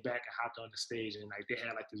came back and hopped on the stage, and like they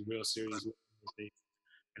had like this real serious look on the stage.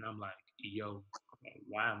 And I'm like, yo,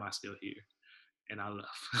 why am I still here? And I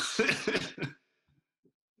left.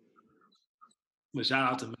 But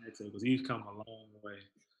shout out to Maxo because he's come a long way.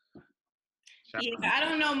 I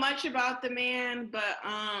don't know much about the man, but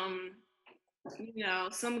you know,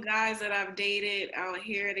 some guys that I've dated out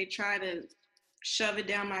here, they try to shove it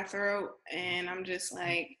down my throat, and I'm just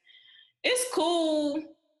like, it's cool,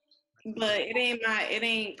 but it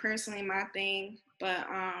ain't personally my thing. But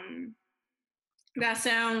that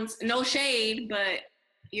sounds, no shade, but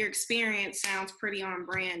your experience sounds pretty on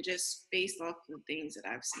brand just based off the things that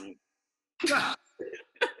I've seen.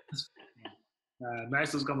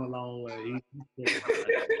 Max has come a long way.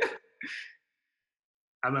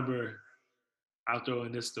 I remember, I'll throw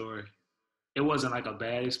in this story. It wasn't like a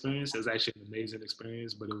bad experience. It was actually an amazing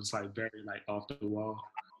experience, but it was like very like off the wall.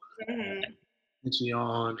 Mm-hmm.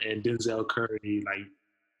 On and Denzel Curry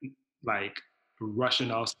like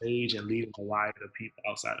rushing off stage and leaving a wire of people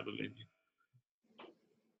outside of a venue.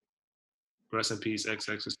 Rest in peace,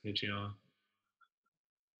 XXXTentacion.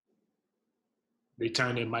 They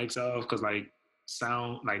turned their mics off because like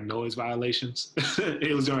sound like noise violations.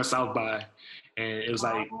 It was during South by, and it was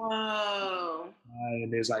like,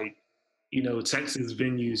 and there's like, you know, Texas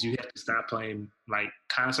venues, you have to stop playing like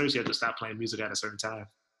concerts. You have to stop playing music at a certain time,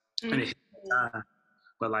 and it hit that time.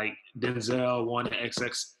 But like Denzel wanted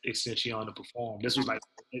XXXTentacion to perform. This was like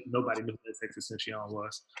nobody knew who XXXTentacion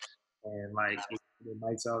was, and like the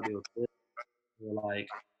mics out, they were like,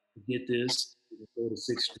 get this, go to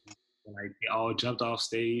 6th Street. And like they all jumped off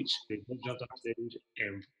stage. They jumped off stage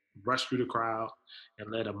and rushed through the crowd and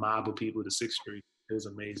led a mob of people to 6th Street. It was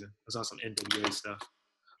amazing. It was on some NWA stuff.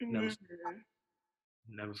 Never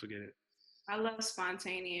forget it. I love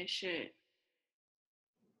spontaneous shit.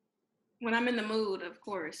 When I'm in the mood, of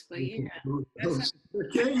course. But yeah. You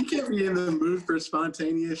can't be in the mood for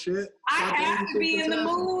spontaneous shit. I have to be in the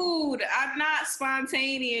mood. I'm not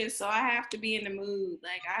spontaneous, so I have to be in the mood.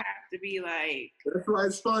 Like I have to be like. That's why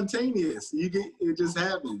it's spontaneous. It just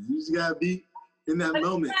happens. You just gotta be in that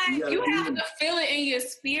moment. You have to feel it in your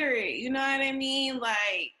spirit. You know what I mean?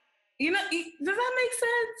 Like, you know, does that make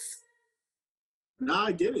sense? No,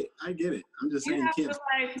 I get it. I'm just saying you have to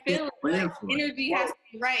like feel it. Like, energy has to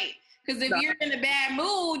be right. Because if you're in a bad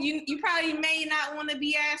mood, you probably may not want to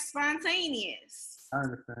be as spontaneous. I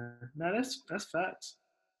understand. No, that's facts.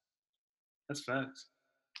 That's facts.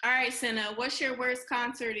 All right, Senna, what's your worst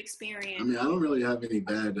concert experience? I mean, I don't really have any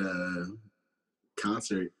bad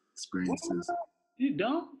concert experiences. You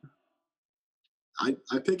don't? I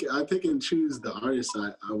pick and choose the artists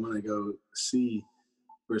I want to go see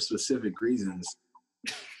for specific reasons.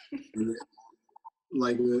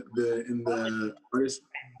 Like in the artist.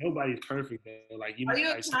 Nobody's perfect though. Like Are you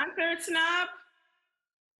a concert snob?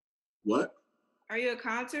 What? Are you a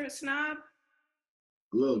concert snob?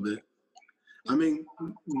 A little bit. I mean,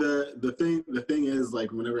 the thing is,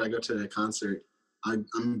 like, whenever I go to a concert, I'm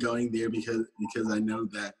going there because I know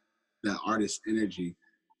that artist's energy.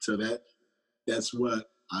 So that's what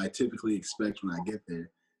I typically expect when I get there.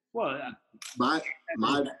 Well, my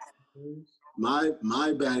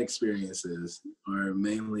bad experiences are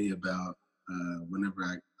mainly about whenever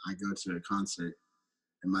I go to a concert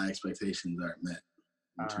and my expectations aren't met.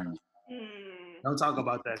 Don't talk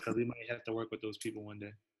about that because we might have to work with those people one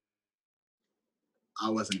day. I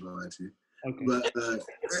wasn't going to. Okay.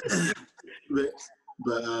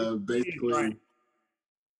 But basically,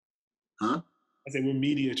 huh? I said we're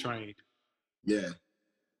media trained. Yeah.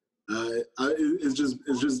 It's just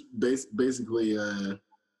basically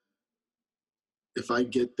if I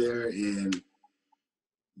get there and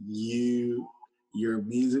your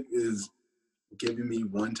music is giving me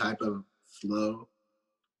one type of flow,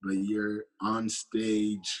 but your on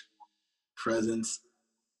stage presence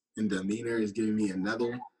and demeanor is giving me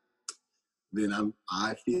another, then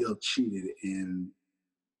I feel cheated in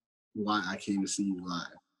why I came to see you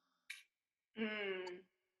live.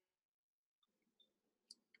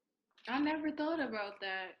 I never thought about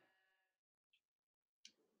that.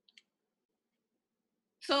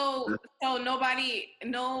 So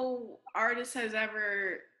no artist has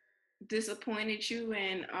ever disappointed you,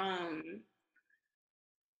 and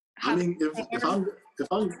I mean, if I'm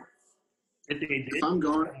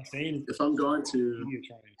going to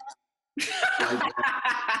like,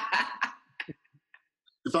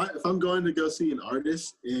 if I'm going to go see an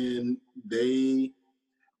artist and they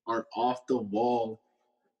are off the wall,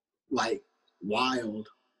 like wild,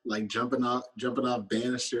 like jumping off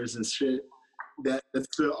banisters and shit,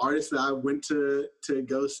 that's the artist that I went to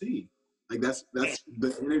go see. Like that's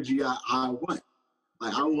the energy I want.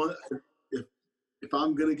 Like I want if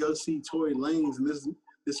I'm gonna go see Tory Lanez and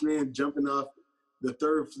this man jumping off the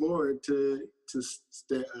 3rd floor to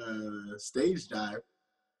stage dive.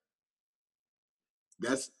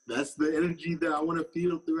 That's the energy that I want to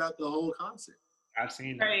feel throughout the whole concert. I've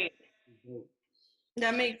seen that. Right.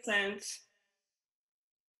 That makes sense.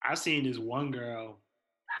 I've seen this one girl.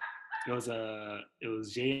 It was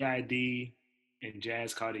JID and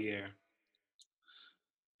Jazz Cartier.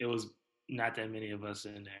 It was not that many of us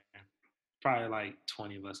in there. Probably like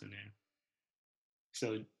 20 of us in there.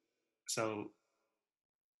 So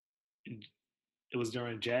it was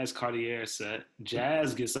during Jazz Cartier set.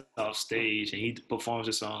 Jazz gets off stage and he performs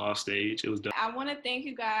a song off stage. It was dope. I want to thank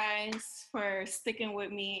you guys for sticking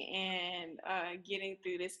with me and getting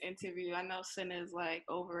through this interview. I know Senna is like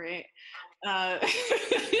over it.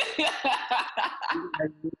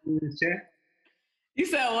 You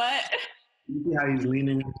said what? You see how he's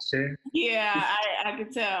leaning in his chair? Yeah, I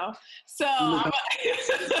can tell. So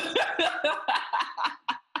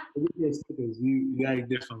act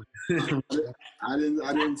differently. I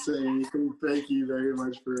didn't say anything. Thank you very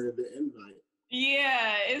much for the invite.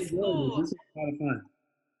 Yeah, it's cool. This is a lot of fun.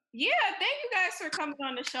 Yeah, thank you guys for coming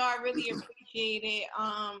on the show. I really appreciate it.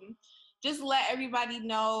 Just let everybody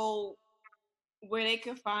know where they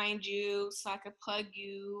can find you so I could plug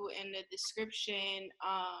you in the description.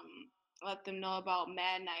 Let them know about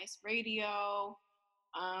Mad Nice Radio.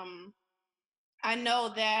 I know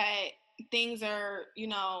that things are,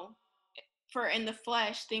 for In the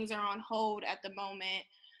Flesh, things are on hold at the moment.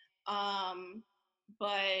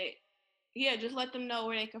 But yeah, just let them know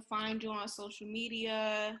where they can find you on social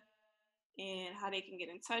media and how they can get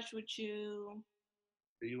in touch with you.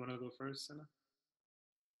 Do you want to go first, Senna?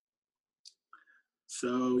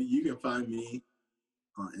 So you can find me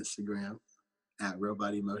on Instagram at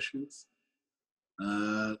Robot Emotions.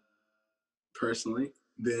 Personally,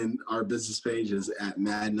 then our business page is at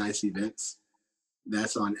Mad Nice Events.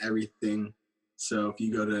 That's on everything. So if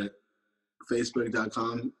you go to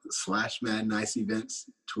Facebook.com/Mad Nice Events,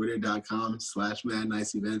 Twitter.com/Mad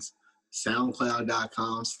Nice Events,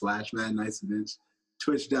 SoundCloud.com/Mad Nice Events,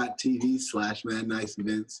 Twitch.tv/Mad Nice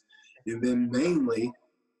Events, and then mainly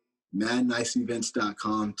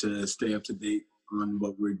MadNiceEvents.com to stay up to date on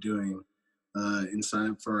what we're doing and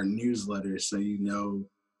sign up for our newsletter so you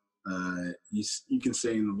can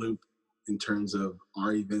stay in the loop in terms of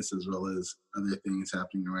our events as well as other things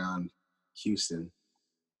happening around Houston.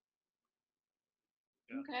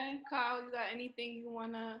 Okay, Kyle, you got anything you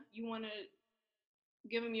wanna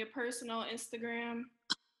give them your personal Instagram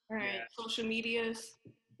or social medias?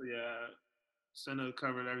 Yeah, Senna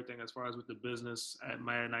covered everything as far as with the business at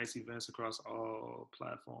Mad Nice Events across all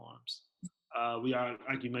platforms. We are,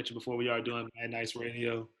 like you mentioned before, we are doing Mad Nice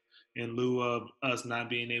Radio in lieu of us not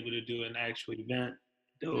being able to do an actual event.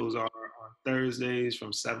 Those are on Thursdays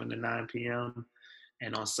from 7 to 9 p.m.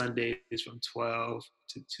 and on Sundays from 12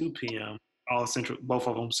 to 2 p.m. Both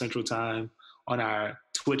of them Central Time on our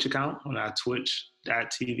Twitch account, on our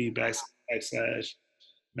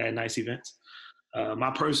twitch.tv/Mad Nice Events.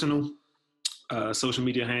 My personal social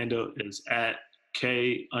media handle is at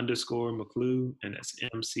K_McClue, and that's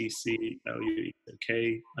MCCLUE.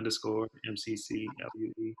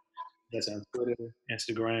 K_MCCLUE. That's on Twitter,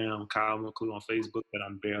 Instagram, Kyle McClue on Facebook, but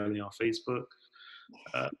I'm barely on Facebook.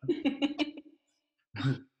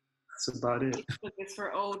 That's about it. It's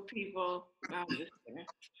for old people. No, I'm just kidding.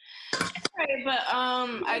 Right, but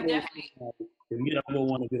I definitely. If you ever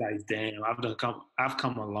want to be like, damn, I've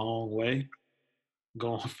come a long way.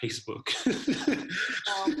 Go on Facebook.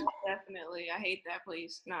 Definitely. I hate that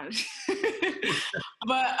place. No.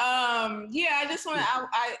 But yeah, I just want to.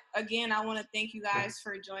 I want to thank you guys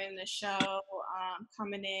for joining the show,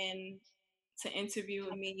 coming in to interview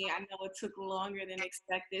with me. I know it took longer than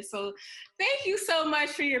expected, so thank you so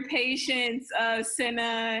much for your patience,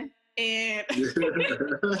 Senna. And thank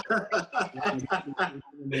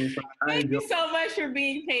you so much for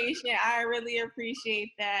being patient. I really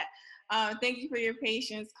appreciate that. Thank you for your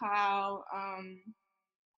patience, Kyle.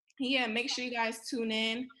 Yeah, make sure you guys tune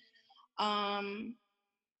in.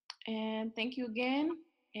 And thank you again.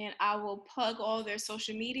 And I will plug all their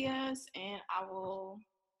social medias, and I will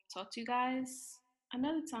talk to you guys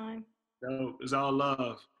another time. So it's all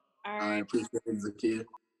love. All right. I appreciate it, Zakia.